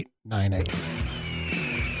 989898.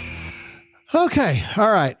 Okay.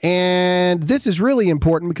 All right. And this is really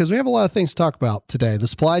important because we have a lot of things to talk about today. The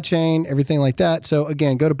supply chain, everything like that. So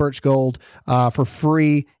again, go to Birch Gold for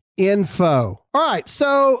free info. All right.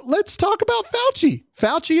 So let's talk about Fauci.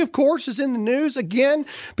 Fauci, of course, is in the news again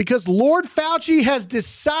because Lord Fauci has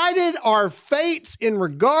decided our fates in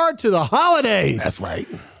regard to the holidays. That's right.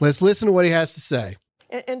 Let's listen to what he has to say.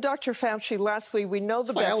 And Dr. Fauci, lastly, we know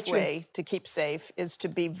the best way to keep safe is to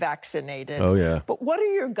be vaccinated. Oh, yeah. But what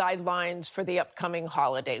are your guidelines for the upcoming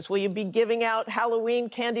holidays? Will you be giving out Halloween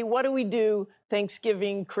candy? What do we do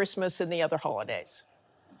Thanksgiving, Christmas, and the other holidays?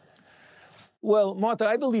 Well, Martha,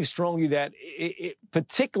 I believe strongly that,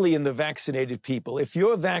 particularly in the vaccinated people, if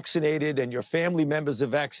you're vaccinated and your family members are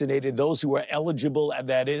vaccinated, those who are eligible, and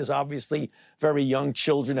that is obviously very young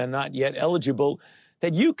children and not yet eligible,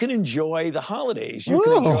 that you can enjoy the holidays. You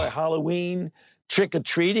can enjoy Halloween,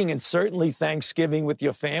 trick-or-treating, and certainly Thanksgiving with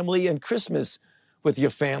your family and Christmas with your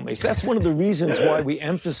families. That's one of the reasons why we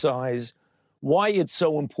emphasize why it's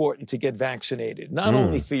so important to get vaccinated, not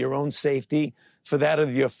only for your own safety, for that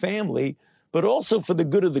of your family, but also for the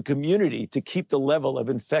good of the community to keep the level of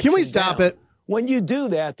infection Can we stop down. it? When you do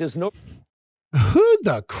that, there's no... Who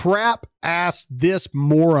the crap asked this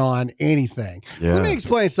moron anything? Yeah. Let me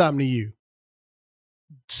explain something to you.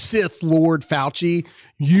 Sith Lord Fauci,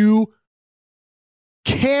 you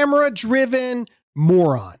camera-driven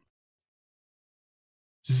moron.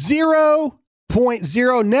 0.0,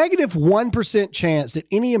 -1% chance that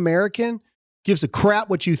any American gives a crap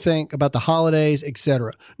what you think about the holidays,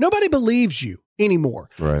 etc. Nobody believes you anymore.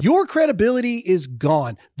 Right. Your credibility is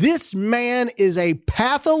gone. This man is a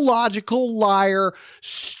pathological liar,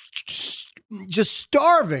 just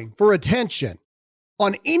starving for attention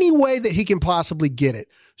on any way that he can possibly get it.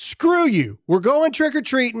 Screw you. We're going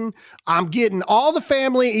trick-or-treating. I'm getting all the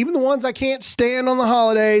family, even the ones I can't stand on the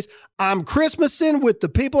holidays. I'm Christmasing with the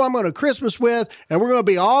people I'm going to Christmas with, and we're going to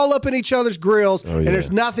be all up in each other's grills, and there's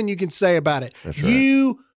nothing you can say about it. That's right.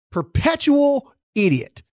 You perpetual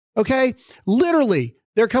idiot. Okay? Literally,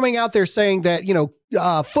 they're coming out there saying that,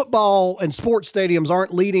 football and sports stadiums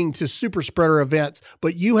aren't leading to super spreader events,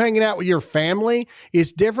 but you hanging out with your family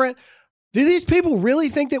is different. Do these people really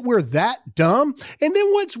think that we're that dumb? And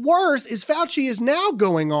then what's worse is Fauci is now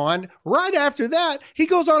going on, right after that, he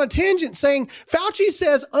goes on a tangent saying, Fauci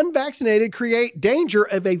says unvaccinated create danger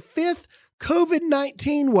of a fifth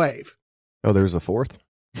COVID-19 wave. Oh, there's a fourth?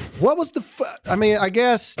 What was I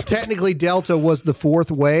guess technically Delta was the fourth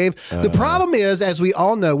wave. The problem is, as we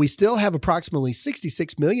all know, we still have approximately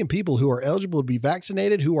 66 million people who are eligible to be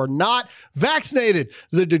vaccinated who are not vaccinated.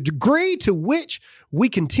 The degree to which we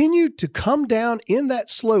continue to come down in that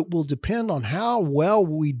slope will depend on how well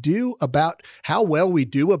we do about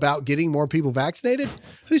getting more people vaccinated.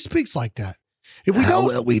 Who speaks like that? If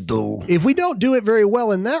we don't do it very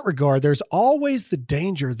well in that regard, there's always the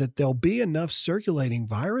danger that there'll be enough circulating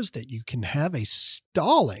virus that you can have a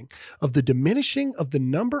stalling of the diminishing of the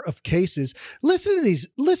number of cases. Listen to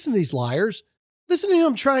these liars. Listen to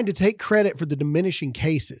him trying to take credit for the diminishing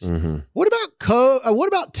cases. Mm-hmm. What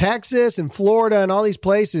about Texas and Florida and all these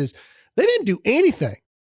places? They didn't do anything.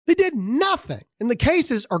 They did nothing. And the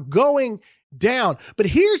cases are going down. But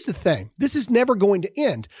here's the thing. This is never going to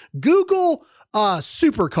end. Google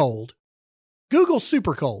super cold. Google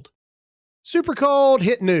super cold. Super cold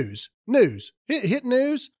hit news. Hit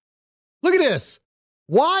news. Look at this.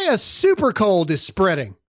 Why a super cold is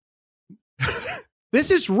spreading.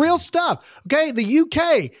 This is real stuff. Okay. The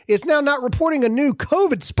UK is now not reporting a new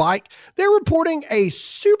COVID spike. They're reporting a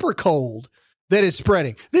super cold that is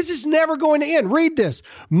spreading. This is never going to end. Read this.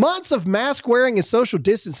 Months of mask wearing and social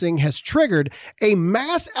distancing has triggered a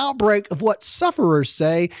mass outbreak of what sufferers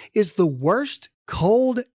say is the worst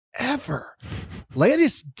cold ever.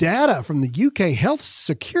 Latest data from the UK Health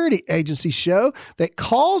Security Agency show that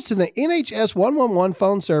calls to the NHS 111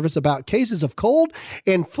 phone service about cases of cold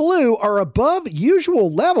and flu are above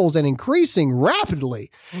usual levels and increasing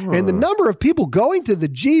rapidly. And the number of people going to the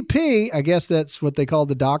GP, I guess that's what they call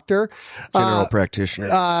the doctor, general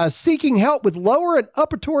practitioner, seeking help with lower and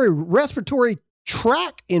upper respiratory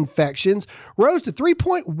tract infections rose to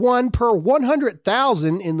 3.1 per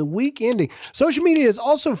 100,000 in the week ending. Social media is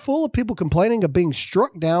also full of people complaining of being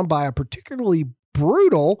struck down by a particularly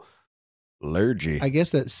brutal allergy. I guess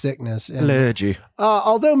that's sickness. Allergy.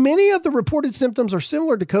 Although many of the reported symptoms are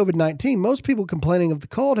similar to COVID-19, most people complaining of the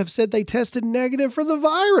cold have said they tested negative for the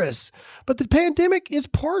virus. But the pandemic is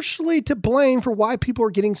partially to blame for why people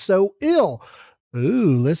are getting so ill.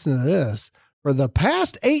 Ooh, listen to this. For the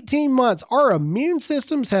past 18 months, our immune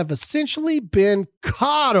systems have essentially been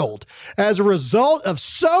coddled as a result of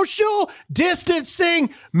social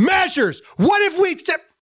distancing measures. What if we said,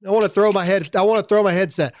 I want to throw my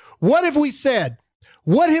headset. What have we said?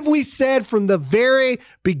 What have we said from the very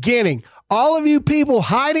beginning? All of you people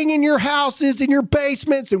hiding in your houses, in your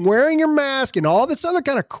basements, and wearing your mask and all this other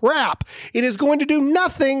kind of crap, it is going to do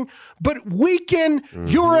nothing but weaken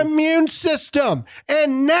your immune system.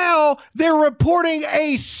 And now they're reporting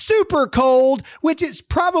a super cold, which is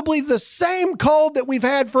probably the same cold that we've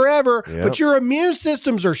had forever, but your immune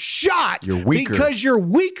systems are shot. You're weaker. Because you're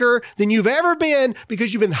weaker than you've ever been,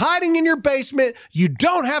 because you've been hiding in your basement. You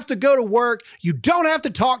don't have to go to work. You don't have to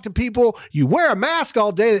talk to people. You wear a mask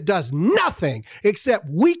all day that does nothing except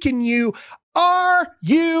weaken you. Are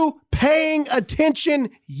you paying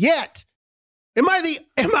attention yet? Am I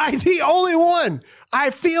the only one?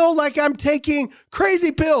 I feel like I'm taking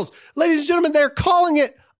crazy pills. Ladies and gentlemen, they're calling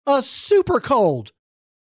it a super cold.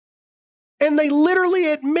 And they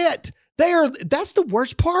literally admit that's the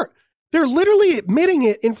worst part. They're literally admitting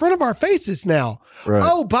it in front of our faces now. Right.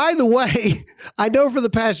 Oh, by the way, I know for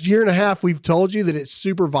the past year and a half, we've told you that it's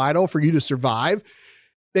super vital for you to survive,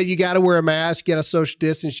 that you got to wear a mask, you got to social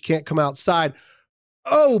distance, you can't come outside.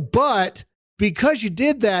 Oh, but because you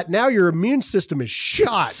did that, now your immune system is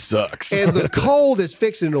shot. Sucks. And the cold is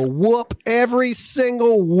fixing to whoop every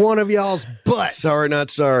single one of y'all's butts. Sorry,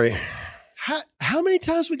 not sorry. How many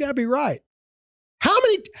times we got to be right? How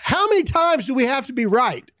many times do we have to be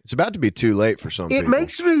right? It's about to be too late for some people. It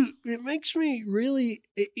makes me really,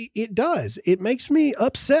 it does. It makes me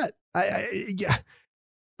upset.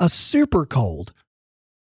 a super cold.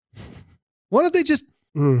 Why don't they just?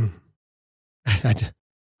 I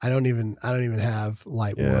don't even have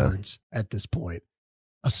words at this point.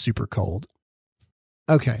 A super cold.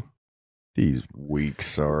 Okay. These weak,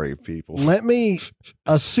 sorry people.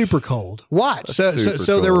 A super cold. Watch. So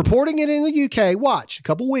they're reporting it in the UK. Watch. A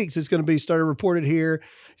couple weeks, it's going to be started reported here.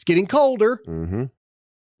 It's getting colder. Mm-hmm.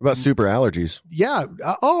 About super allergies. Yeah.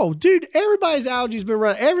 Dude, everybody's allergies been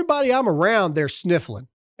running. Everybody I'm around, they're sniffling.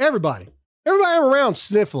 Everybody I'm around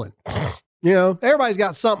sniffling. Everybody's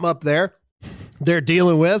got something up there they're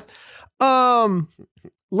dealing with. I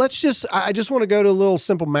just want to go to a little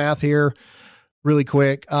simple math here really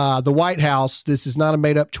quick. The White House, this is not a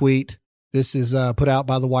made up tweet. This is put out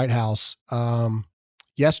by the White House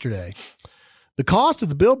yesterday. The cost of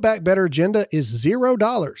the Build Back Better agenda is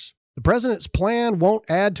 $0. The president's plan won't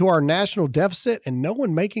add to our national deficit, and no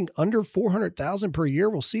one making under $400,000 per year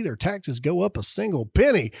will see their taxes go up a single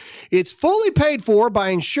penny. It's fully paid for by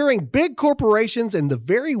ensuring big corporations and the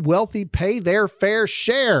very wealthy pay their fair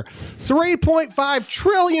share. $3.5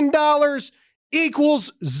 trillion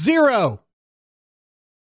equals zero.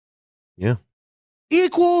 Yeah.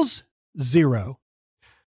 Equals zero.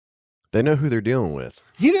 They know who they're dealing with.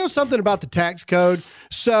 You know something about the tax code?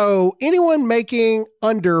 So anyone making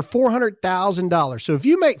under $400,000. So if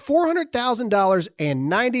you make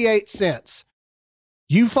 $400,000.98,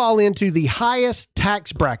 you fall into the highest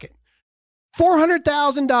tax bracket.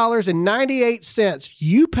 $400,000.98.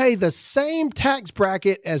 You pay the same tax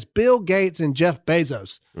bracket as Bill Gates and Jeff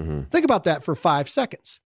Bezos. Mm-hmm. Think about that for 5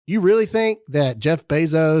 seconds. You really think that Jeff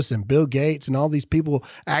Bezos and Bill Gates and all these people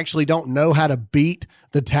actually don't know how to beat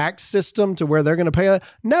the tax system to where they're going to pay that?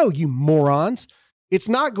 No, you morons. It's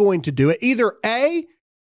not going to do it. Either A,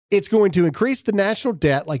 it's going to increase the national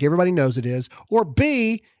debt like everybody knows it is, or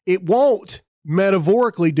B, it won't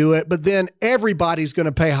metaphorically do it, but then everybody's going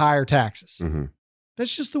to pay higher taxes. Mm-hmm.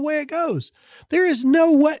 That's just the way it goes. There's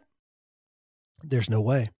no way. There's no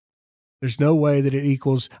way that it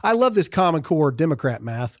equals. I love this Common Core Democrat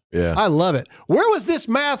math. Yeah. I love it. Where was this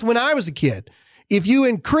math when I was a kid? If you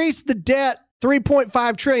increase the debt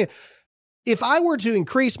 $3.5 trillion, if I were to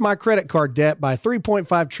increase my credit card debt by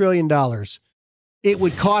 $3.5 trillion, it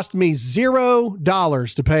would cost me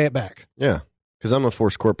 $0 to pay it back. Yeah. Because I'm going to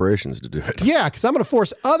force corporations to do it. Yeah. Because I'm going to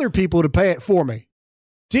force other people to pay it for me.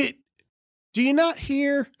 Do you not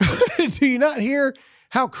hear? Do you not hear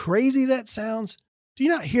how crazy that sounds? Do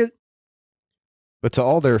you not hear? But to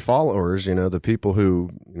all their followers, the people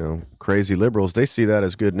who, crazy liberals, they see that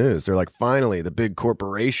as good news. They're like, finally, the big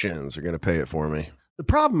corporations are going to pay it for me. The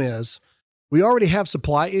problem is we already have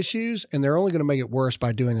supply issues, and they're only going to make it worse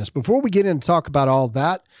by doing this. Before we get in and talk about all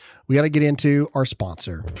that, we got to get into our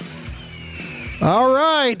sponsor. All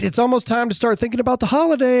right, it's almost time to start thinking about the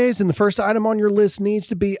holidays, and the first item on your list needs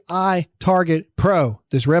to be iTarget Pro.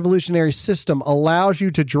 This revolutionary system allows you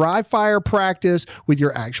to dry fire practice with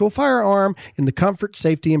your actual firearm in the comfort,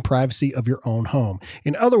 safety, and privacy of your own home.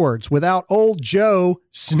 In other words, without old Joe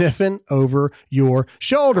sniffing over your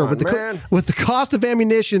shoulder. With the cost of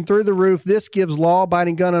ammunition through the roof, this gives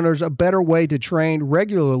law-abiding gun owners a better way to train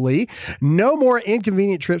regularly. No more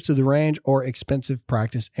inconvenient trips to the range or expensive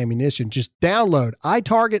practice ammunition. Just download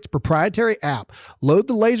iTarget's proprietary app, load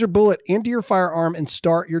the laser bullet into your firearm, and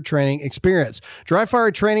start your training experience. Dry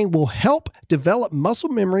fire training will help develop muscle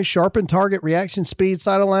memory, sharpen target reaction speed,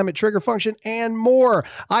 sight alignment, trigger function, and more.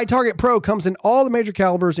 iTarget Pro comes in all the major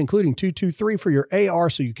calibers, including .223 for your AR,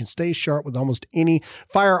 so you can stay sharp with almost any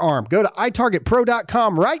firearm. Go to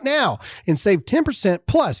itargetpro.com right now and save 10%,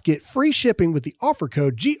 plus get free shipping with the offer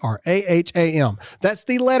code GRAHAM. That's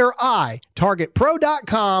the letter I,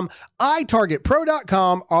 targetpro.com,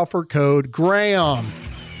 itargetpro.com, offer code Graham.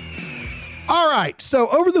 All right. So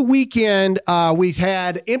over the weekend, we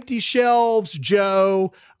had empty shelves,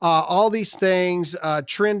 Joe, all these things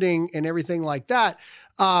trending and everything like that.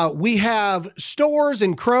 We have stores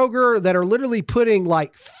in Kroger that are literally putting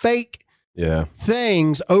like fake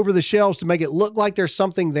things over the shelves to make it look like there's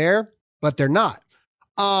something there, but they're not.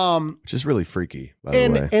 Which is really freaky, by the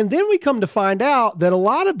way. And then we come to find out that a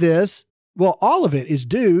lot of this, well, all of it is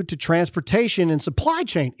due to transportation and supply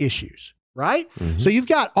chain issues. Right? Mm-hmm. So you've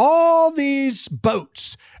got all these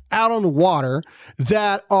boats out on the water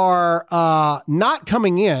that are not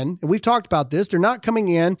coming in. And we've talked about this. They're not coming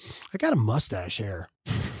in. I got a mustache hair.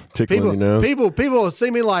 People see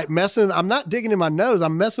me like messing. I'm not digging in my nose.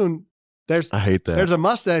 I'm messing. I hate that. There's a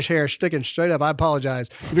mustache hair sticking straight up. I apologize.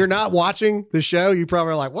 If you're not watching the show, you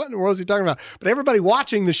probably are like, what in the world is he talking about? But everybody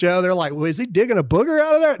watching the show, they're like, well, is he digging a booger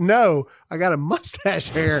out of there? No, I got a mustache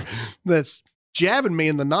hair that's jabbing me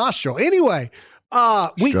in the nostril. Anyway,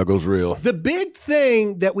 Struggle's real. The big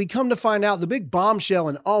thing that we come to find out, the big bombshell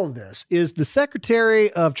in all of this, is the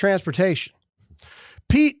Secretary of Transportation,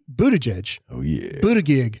 Pete Buttigieg. Oh yeah,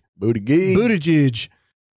 Buttigieg,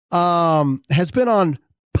 has been on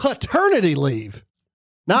paternity leave,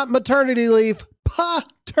 not maternity leave,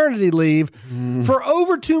 paternity leave for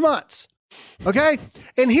over 2 months. Okay,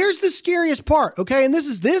 and here's the scariest part. Okay, and this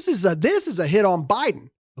is a hit on Biden.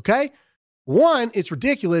 Okay, one, it's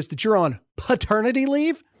ridiculous that you're on paternity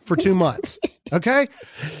leave for 2 months. Okay,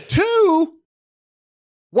 two,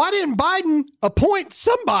 why didn't Biden appoint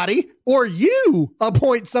somebody or you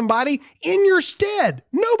appoint somebody in your stead?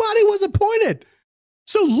 Nobody was appointed.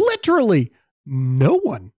 So literally no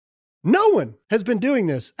one has been doing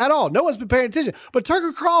this at all. No one's been paying attention. But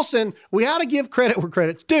Tucker Carlson, we ought to give credit where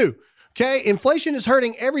credit's due. Okay, inflation is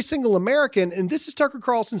hurting every single American, and this is Tucker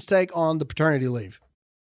Carlson's take on the paternity leave.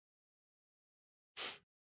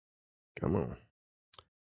 Come on.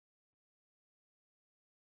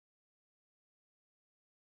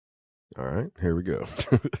 All right, here we go.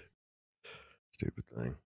 Stupid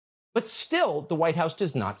thing. But still, the White House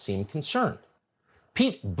does not seem concerned.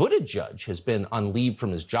 Pete Buttigieg has been on leave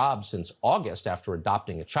from his job since August after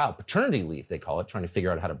adopting a child. Paternity leave, they call it, trying to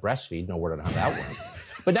figure out how to breastfeed. No word on how that went.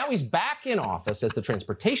 But now he's back in office as the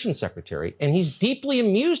transportation secretary, and he's deeply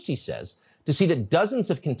amused, he says, to see that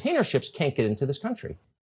dozens of container ships can't get into this country.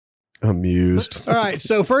 Amused. All right.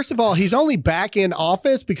 So first of all, he's only back in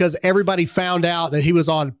office because everybody found out that he was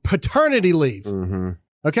on paternity leave. Mm-hmm.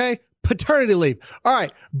 Okay. Paternity leave. All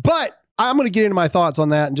right. But I'm going to get into my thoughts on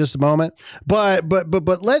that in just a moment. But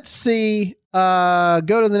let's see. Go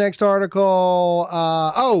to the next article.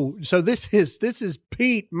 So this is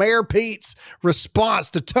Mayor Pete's response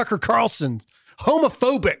to Tucker Carlson's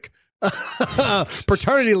homophobic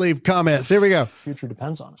paternity leave comments. Here we go. Future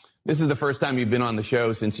depends on it. This is the first time you've been on the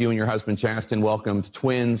show since you and your husband Chasten welcomed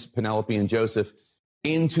twins, Penelope and Joseph,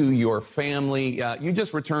 into your family. You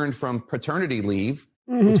just returned from paternity leave,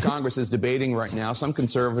 which Congress is debating right now. Some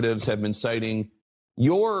conservatives have been citing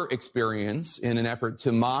your experience in an effort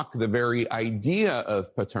to mock the very idea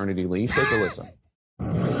of paternity leave. Take a listen.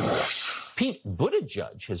 Pete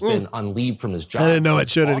Buttigieg has been on leave from his job. I didn't know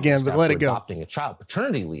it showed it again, but let it go. Adopting a child.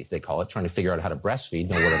 Paternity leave, they call it, trying to figure out how to breastfeed.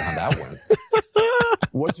 No word on how that went.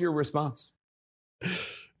 What's your response?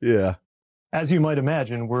 Yeah. As you might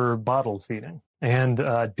imagine, we're bottle feeding and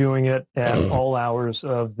doing it at all hours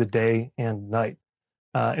of the day and night.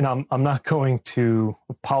 And I'm not going to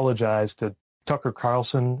apologize to Tucker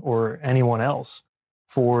Carlson or anyone else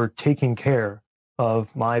for taking care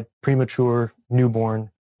of my premature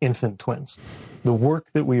newborn infant twins. The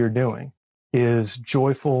work that we are doing is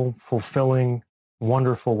joyful, fulfilling,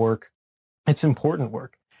 wonderful work. It's important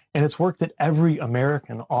work. And it's work that every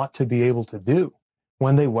American ought to be able to do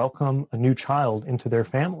when they welcome a new child into their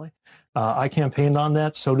family. I campaigned on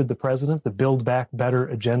that. So did the president. The Build Back Better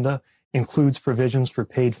agenda includes provisions for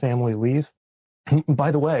paid family leave.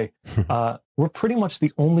 By the way, we're pretty much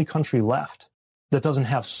the only country left that doesn't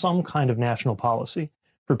have some kind of national policy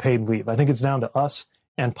for paid leave. I think it's down to us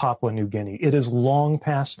and Papua New Guinea. It is long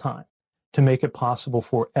past time to make it possible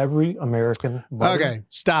for every American voter. Okay,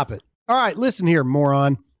 stop it. All right, listen here,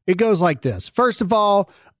 moron. It goes like this. First of all,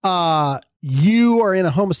 you are in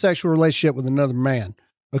a homosexual relationship with another man.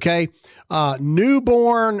 Okay.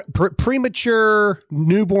 Premature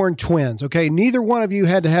newborn twins. Okay. Neither one of you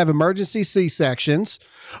had to have emergency C-sections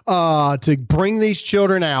to bring these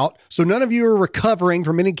children out. So none of you are recovering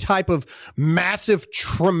from any type of massive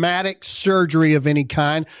traumatic surgery of any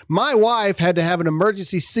kind. My wife had to have an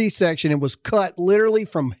emergency C-section and was cut literally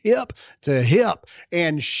from hip to hip.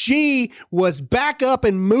 And she was back up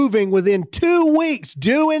and moving within 2 weeks,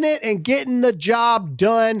 doing it and getting the job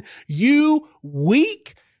done. You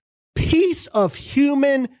weak piece of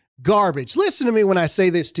human garbage. Listen to me when I say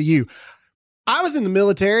this to you. I was in the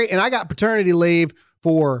military and I got paternity leave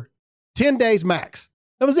for 10 days max.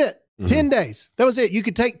 That was it. 10 days. That was it. You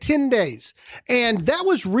could take 10 days. And that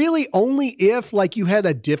was really only if like you had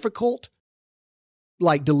a difficult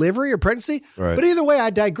like delivery or pregnancy. Right. But either way, I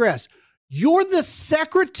digress. You're the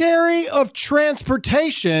Secretary of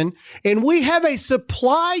Transportation and we have a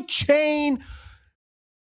supply chain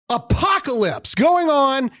apocalypse going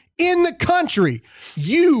on in the country.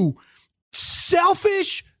 You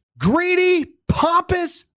selfish, greedy,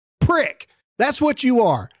 pompous prick. That's what you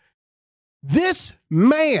are. This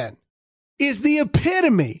man is the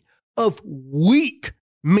epitome of weak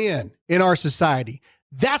men in our society.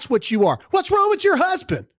 That's what you are. What's wrong with your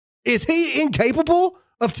husband? Is he incapable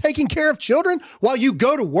of taking care of children while you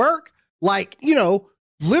go to work? Like, you know,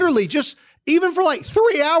 literally just even for like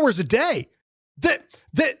 3 hours a day.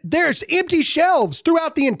 That there's empty shelves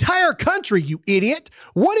throughout the entire country, you idiot.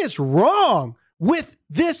 What is wrong with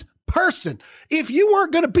this person? If you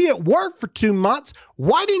weren't going to be at work for 2 months,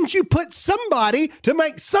 why didn't you put somebody to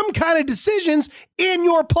make some kind of decisions in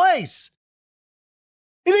your place?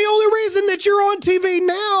 And the only reason that you're on TV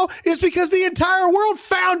now is because the entire world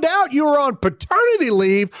found out you were on paternity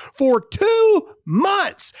leave for 2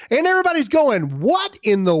 months. And everybody's going, what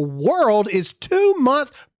in the world is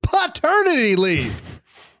 2-month paternity leave?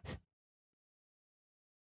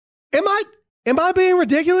 Am I being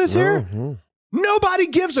ridiculous here? Mm-hmm. Nobody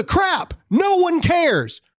gives a crap. No one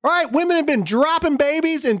cares. Right? Women have been dropping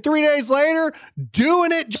babies and 3 days later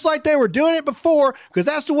doing it just like they were doing it before because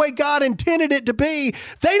that's the way God intended it to be.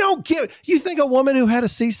 They don't give. You think a woman who had a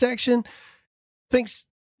C-section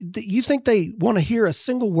you think they want to hear a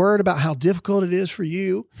single word about how difficult it is for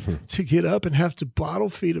you to get up and have to bottle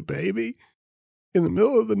feed a baby in the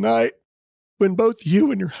middle of the night when both you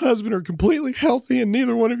and your husband are completely healthy and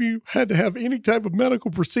neither one of you had to have any type of medical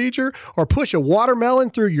procedure or push a watermelon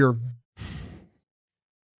through your...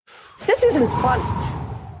 This isn't fun.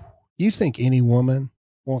 You think any woman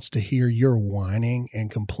wants to hear your whining and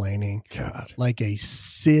complaining like a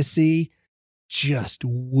sissy, just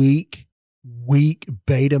weak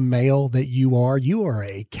beta male that you are? You are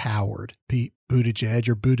a coward, Pete Buttigieg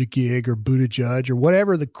or Buttigieg or Buttigieg or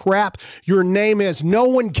whatever the crap your name is. No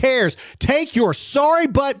one cares. Take your sorry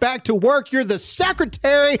butt back to work. You're the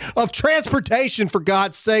Secretary of Transportation, for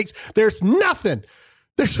God's sakes. There's nothing.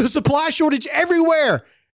 There's a supply shortage everywhere.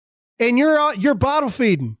 And you're bottle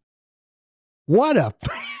feeding. What a...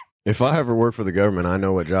 If I ever work for the government, I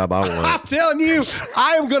know what job I want. I'm telling you,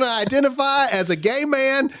 I am going to identify as a gay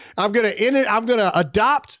man. I'm going to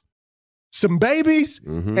adopt some babies,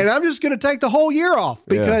 and I'm just going to take the whole year off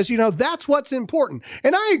because, that's what's important.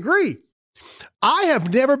 And I agree. I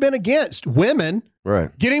have never been against women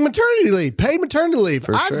getting maternity leave, paid maternity leave.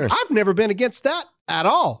 I've never been against that at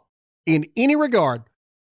all in any regard.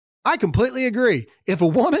 I completely agree. If a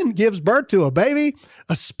woman gives birth to a baby,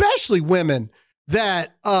 especially women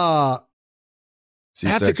that have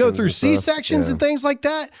to go through C-sections and things like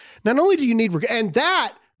that, not only do you need, and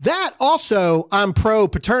that also, I'm pro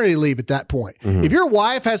paternity leave at that point. Mm-hmm. If your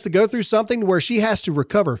wife has to go through something where she has to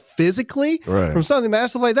recover physically from something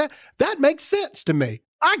massive like that, that makes sense to me.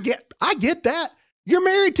 I get that. You're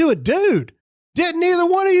married to a dude. Didn't neither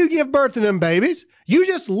one of you give birth to them babies? You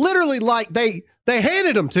just literally they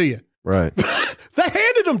handed them to you. Right. They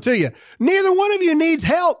handed them to you. Neither one of you needs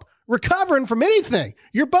help recovering from anything.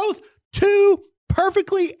 You're both two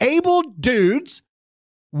perfectly able dudes.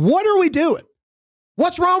 What are we doing?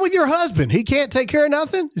 What's wrong with your husband? He can't take care of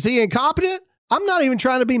nothing? Is he incompetent? I'm not even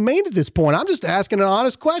trying to be mean at this point. I'm just asking an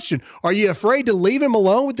honest question. Are you afraid to leave him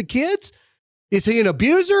alone with the kids? Is he an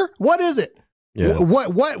abuser? What is it? Yeah.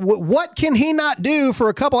 What can he not do for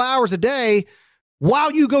a couple hours a day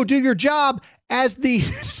while you go do your job as the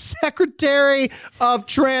Secretary of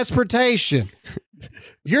Transportation?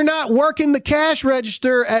 You're not working the cash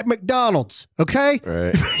register at McDonald's, okay?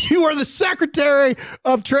 Right. You are the Secretary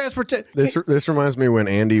of Transportation. This reminds me when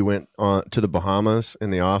Andy went to the Bahamas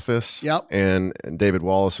in the office. Yep. And David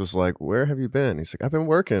Wallace was like, "Where have you been?" He's like, "I've been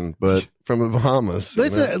working, but from the Bahamas."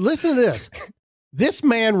 Listen to this. This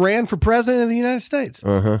man ran for president of the United States.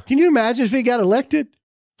 Uh-huh. Can you imagine if he got elected?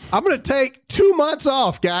 I'm going to take 2 months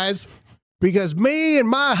off, guys, because me and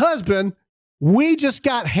my husband, we just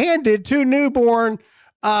got handed 2 newborn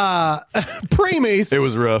preemies. It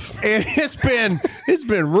was rough. And it's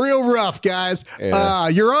been real rough, guys. Yeah.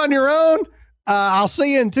 You're on your own. I'll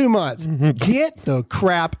see you in 2 months. Get the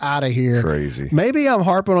crap out of here. Crazy. Maybe I'm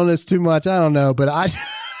harping on this too much. I don't know, but I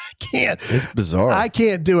can't. It's bizarre. I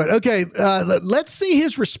can't do it. Okay, let's see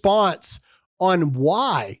his response on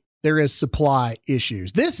why there is supply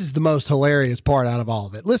issues. This is the most hilarious part out of all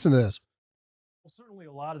of it. Listen to this. Well, certainly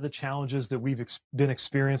a lot of the challenges that we've been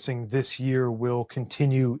experiencing this year will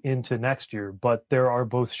continue into next year, but there are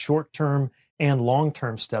both short-term and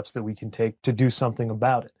long-term steps that we can take to do something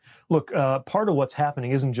about it. Look, part of what's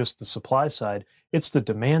happening isn't just the supply side, it's the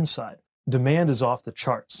demand side. Demand is off the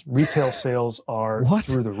charts. Retail sales are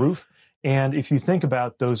through the roof. And if you think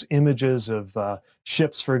about those images of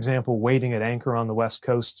ships, for example, waiting at anchor on the West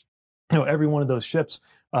Coast, every one of those ships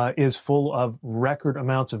is full of record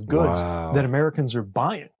amounts of goods that Americans are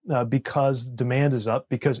buying because demand is up,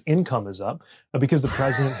 because income is up, because the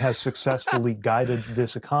president has successfully guided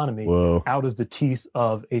this economy out of the teeth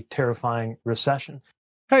of a terrifying recession.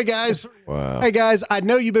 Hey, guys. Wow. Hey, guys, I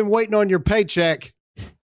know you've been waiting on your paycheck,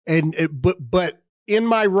 but in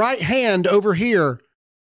my right hand over here,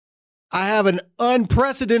 I have an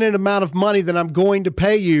unprecedented amount of money that I'm going to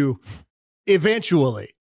pay you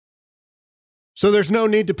eventually. So there's no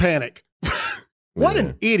need to panic. What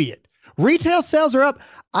an idiot. Retail sales are up.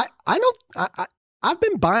 I've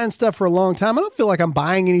been buying stuff for a long time. I don't feel like I'm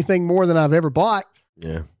buying anything more than I've ever bought.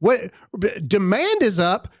 Yeah. What demand is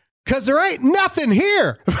up because there ain't nothing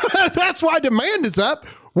here. That's why demand is up.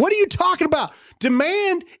 What are you talking about?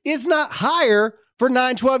 Demand is not higher for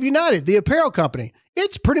 912 United, the apparel company.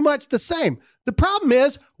 It's pretty much the same. The problem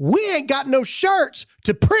is we ain't got no shirts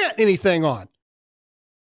to print anything on.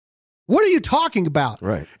 What are you talking about?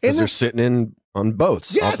 Right. Because they're sitting in on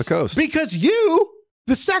boats off the coast. Because you,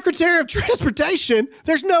 the Secretary of Transportation,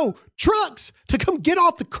 there's no trucks to come get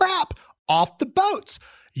off the crap off the boats.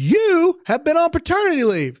 You have been on paternity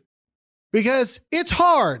leave because it's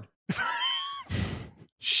hard.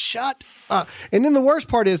 Shut up. And then the worst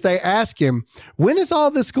part is they ask him, when is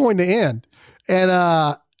all this going to end? And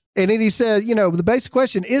then he said, the basic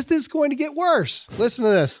question, is this going to get worse? Listen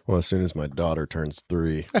to this. Well, as soon as my daughter turns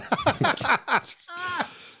 3.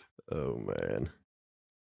 Oh, man.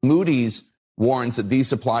 Moody's warns that these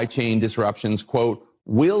supply chain disruptions, quote,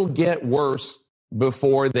 will get worse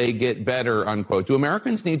before they get better, unquote. Do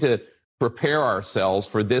Americans need to prepare ourselves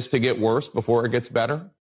for this to get worse before it gets better?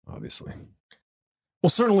 Obviously. Well,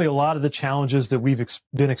 certainly a lot of the challenges that we've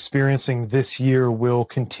been experiencing this year will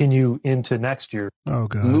continue into next year. Oh,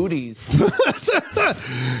 God. Moody's.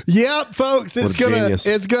 Yep, folks, it's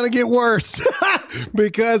gonna get worse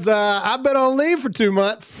because I've been on leave for 2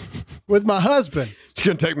 months with my husband. It's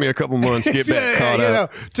going to take me a couple months to get back caught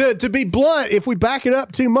up. To be blunt, if we back it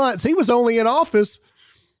up 2 months, he was only in office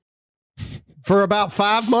for about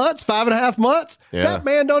 5.5 months. Yeah. That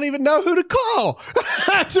man don't even know who to call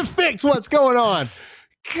to fix what's going on.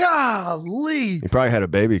 Golly. He probably had a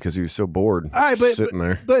baby because he was so bored sitting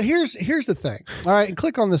there. But here's the thing. All right, and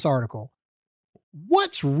click on this article.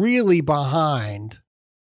 What's really behind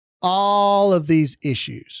all of these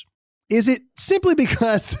issues? Is it simply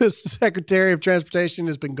because the Secretary of Transportation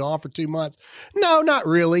has been gone for 2 months? No, not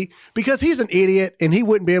really, because he's an idiot and he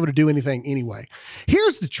wouldn't be able to do anything anyway.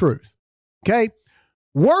 Here's the truth, okay?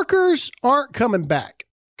 Workers aren't coming back,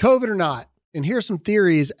 COVID or not. And here's some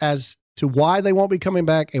theories as to why they won't be coming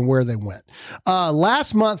back and where they went.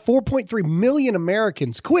 Last month, 4.3 million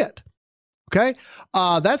Americans quit. Okay.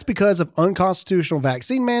 That's because of unconstitutional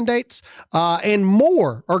vaccine mandates. And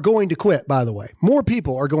more are going to quit, by the way. More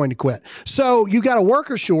people are going to quit. So you got a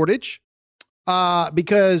worker shortage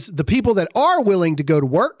because the people that are willing to go to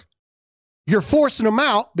work, you're forcing them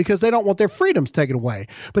out because they don't want their freedoms taken away.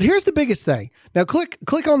 But here's the biggest thing. Now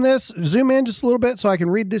click on this, zoom in just a little bit so I can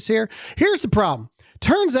read this here. Here's the problem.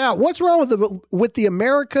 Turns out, what's wrong with the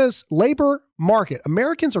America's labor market?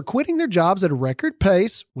 Americans are quitting their jobs at a record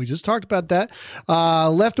pace. We just talked about that.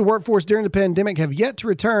 Left the workforce during the pandemic have yet to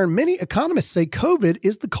return. Many economists say COVID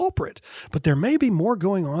is the culprit, but there may be more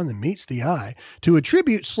going on than meets the eye. To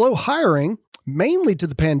attribute slow hiring mainly to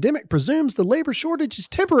the pandemic presumes the labor shortage is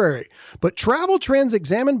temporary, but travel trends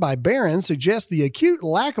examined by Barron suggest the acute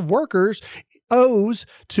lack of workers owes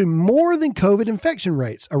to more than COVID infection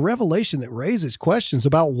rates, a revelation that raises questions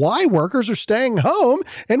about why workers are staying home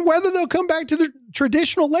and whether they'll come back to the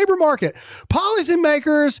traditional labor market.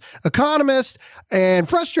 Policymakers, economists, and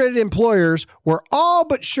frustrated employers were all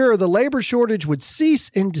but sure the labor shortage would cease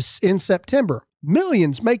in September.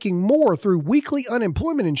 Millions making more through weekly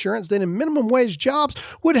unemployment insurance than in minimum wage jobs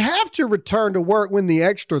would have to return to work when the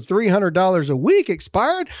extra $300 a week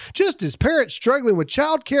expired, just as parents struggling with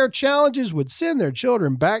child care challenges would send their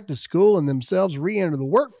children back to school and themselves re-enter the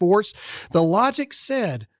workforce. The logic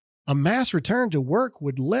said a mass return to work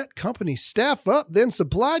would let companies staff up, then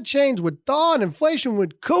supply chains would thaw and inflation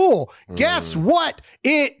would cool. Guess what?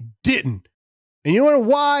 It didn't. And you know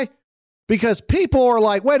why? Because people are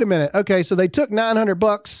like, wait a minute. Okay, so they took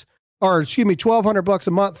 $1,200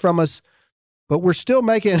 a month from us, but we're still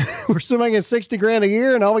making $60,000 a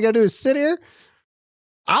year, and all we got to do is sit here.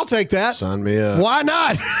 I'll take that. Sign me up. Why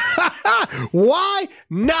not? Why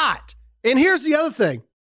not? And here's the other thing.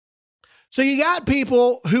 So you got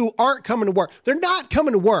people who aren't coming to work. They're not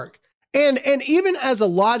coming to work. And even as a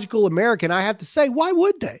logical American, I have to say, why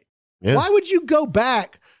would they? Yeah. Why would you go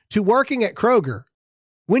back to working at Kroger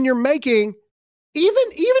when you're making, even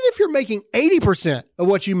if you're making 80% of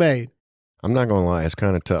what you made? I'm not going to lie. It's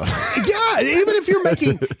kind of tough. Yeah. Even if you're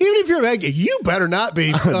making, you better not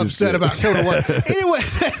be upset about coming to work. Anyway,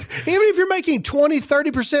 even if you're making 20,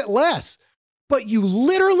 30% less, but you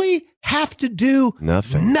literally have to do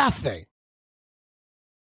nothing.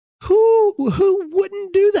 Who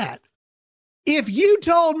wouldn't do that? If you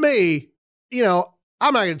told me,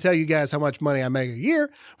 I'm not going to tell you guys how much money I make a year,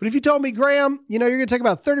 but if you told me, Graham, you're going to take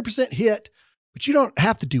about 30% hit, but you don't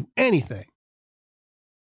have to do anything.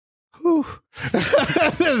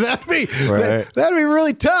 that'd be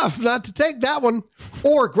really tough not to take that one.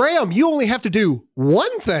 Or Graham, you only have to do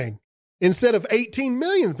one thing instead of 18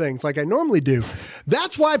 million things like I normally do.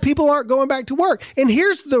 That's why people aren't going back to work. And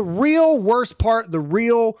here's the real worst part, the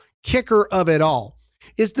real kicker of it all,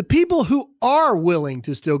 is the people who are willing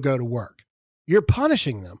to still go to work. You're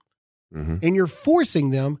punishing them and you're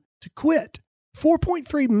forcing them to quit.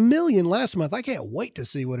 4.3 million last month. I can't wait to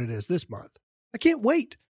see what it is this month. I can't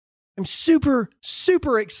wait. I'm super,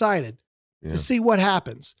 super excited to see what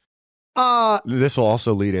happens. This will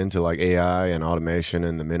also lead into like AI and automation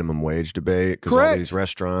and the minimum wage debate. Because all these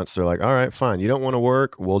restaurants, they're like, all right, fine. You don't want to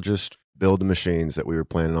work. We'll just build the machines that we were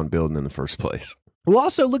planning on building in the first place. We'll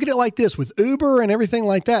also look at it like this with Uber and everything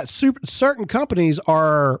like that. Certain companies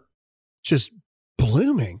are just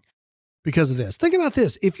blooming because of this. Think about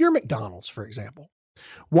this. If you're McDonald's, for example,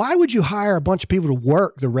 why would you hire a bunch of people to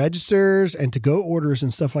work the registers and to go orders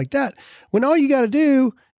and stuff like that when all you got to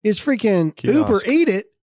do is freaking Uber eat it?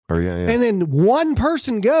 And then one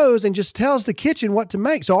person goes and just tells the kitchen what to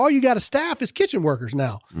make. So all you got to staff is kitchen workers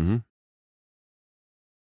now.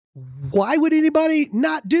 Why would anybody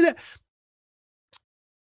not do that?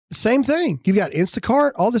 Same thing. You've got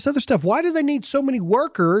Instacart, all this other stuff. Why do they need so many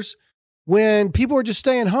workers when people are just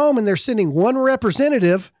staying home and they're sending one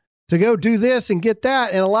representative to go do this and get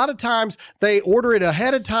that? And a lot of times they order it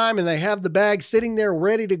ahead of time and they have the bag sitting there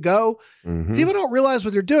ready to go. People don't realize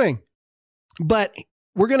what they're doing. But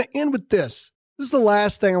we're going to end with this. This is the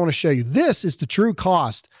last thing I want to show you. This is the true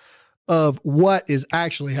cost of what is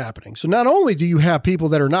actually happening. So not only do you have people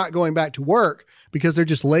that are not going back to work because they're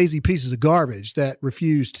just lazy pieces of garbage that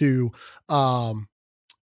refuse to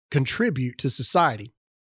contribute to society,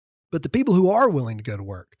 but the people who are willing to go to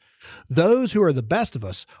work, those who are the best of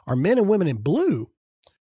us, are men and women in blue.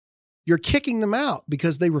 You're kicking them out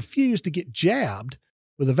because they refuse to get jabbed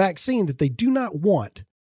with a vaccine that they do not want.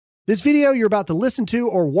 This video you're about to listen to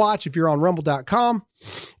or watch, if you're on rumble.com,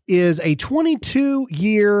 is a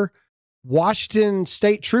 22-year Washington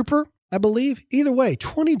state trooper, I believe. Either way,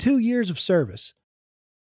 22 years of service.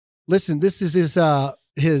 Listen, this is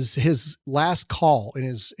his last call in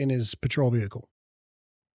his patrol vehicle.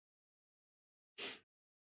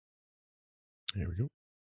 Here we go.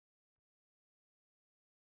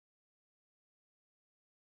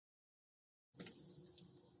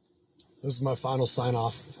 This is my final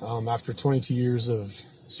sign-off after 22 years of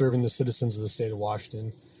serving the citizens of the state of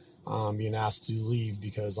Washington, being asked to leave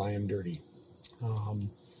because I am dirty.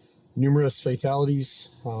 Numerous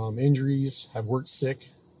fatalities, injuries. I've worked sick.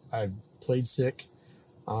 I've played sick.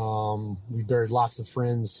 We've buried lots of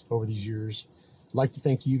friends over these years. I'd like to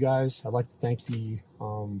thank you guys. I'd like to thank the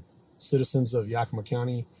citizens of Yakima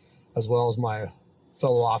County, as well as my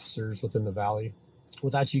fellow officers within the Valley.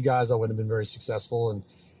 Without you guys, I wouldn't have been very successful, and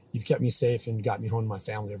you've kept me safe and got me home to my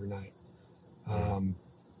family every night.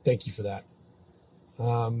 Thank you for that.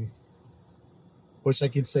 Wish I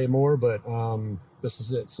could say more, but this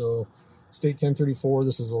is it. So State 1034,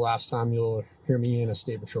 this is the last time you'll hear me in a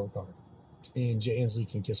state patrol car. And Jay Inslee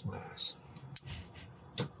can kiss my ass.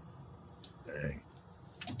 Dang.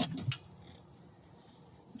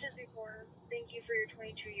 Thank you for your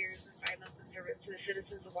 22 years and 5 months of service to the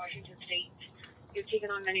citizens of Washington State. You've taken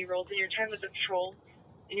on many roles in your time as a patrol.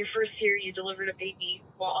 In your first year, you delivered a baby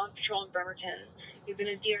while on patrol in Bremerton. You've been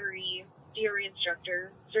a DRE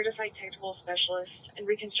instructor, certified technical specialist, and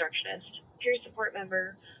reconstructionist, peer support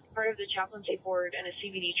member, part of the chaplaincy board, and a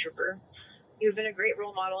CBD trooper. You've been a great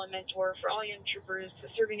role model and mentor for all young troopers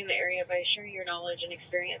serving in the area by sharing your knowledge and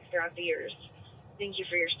experience throughout the years. Thank you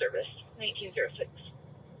for your service. 1906.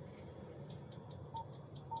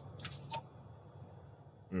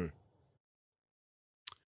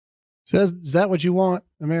 So is that what you want,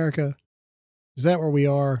 America? Is that where we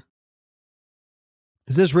are?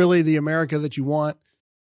 Is this really the America that you want?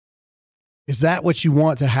 Is that what you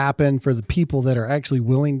want to happen for the people that are actually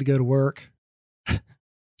willing to go to work?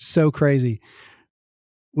 So crazy.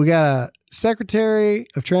 We got a Secretary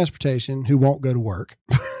of Transportation who won't go to work.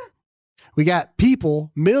 We got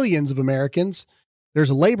people, millions of Americans. There's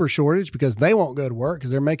a labor shortage because they won't go to work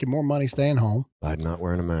because they're making more money staying home. By not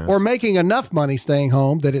wearing a mask. Or making enough money staying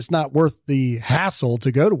home that it's not worth the hassle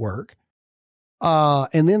to go to work.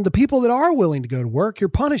 And then the people that are willing to go to work, you're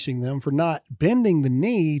punishing them for not bending the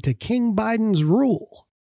knee to King Biden's rule.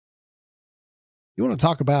 You want to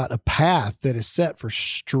talk about a path that is set for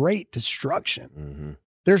straight destruction. Mm-hmm.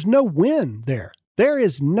 There's no win there. There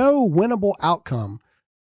is no winnable outcome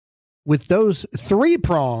with those three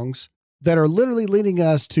prongs that are literally leading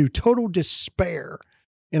us to total despair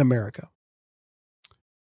in America.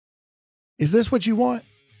 Is this what you want?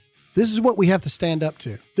 This is what we have to stand up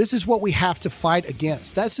to. This is what we have to fight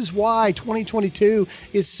against. This is why 2022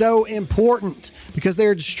 is so important, because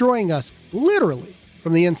they're destroying us literally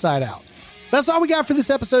from the inside out. That's all we got for this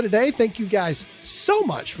episode today. Thank you guys so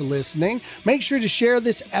much for listening. Make sure to share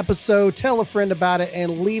this episode, tell a friend about it,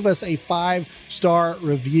 and leave us a 5-star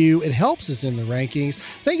review. It helps us in the rankings.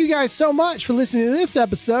 Thank you guys so much for listening to this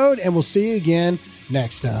episode, and we'll see you again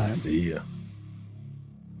next time. See ya.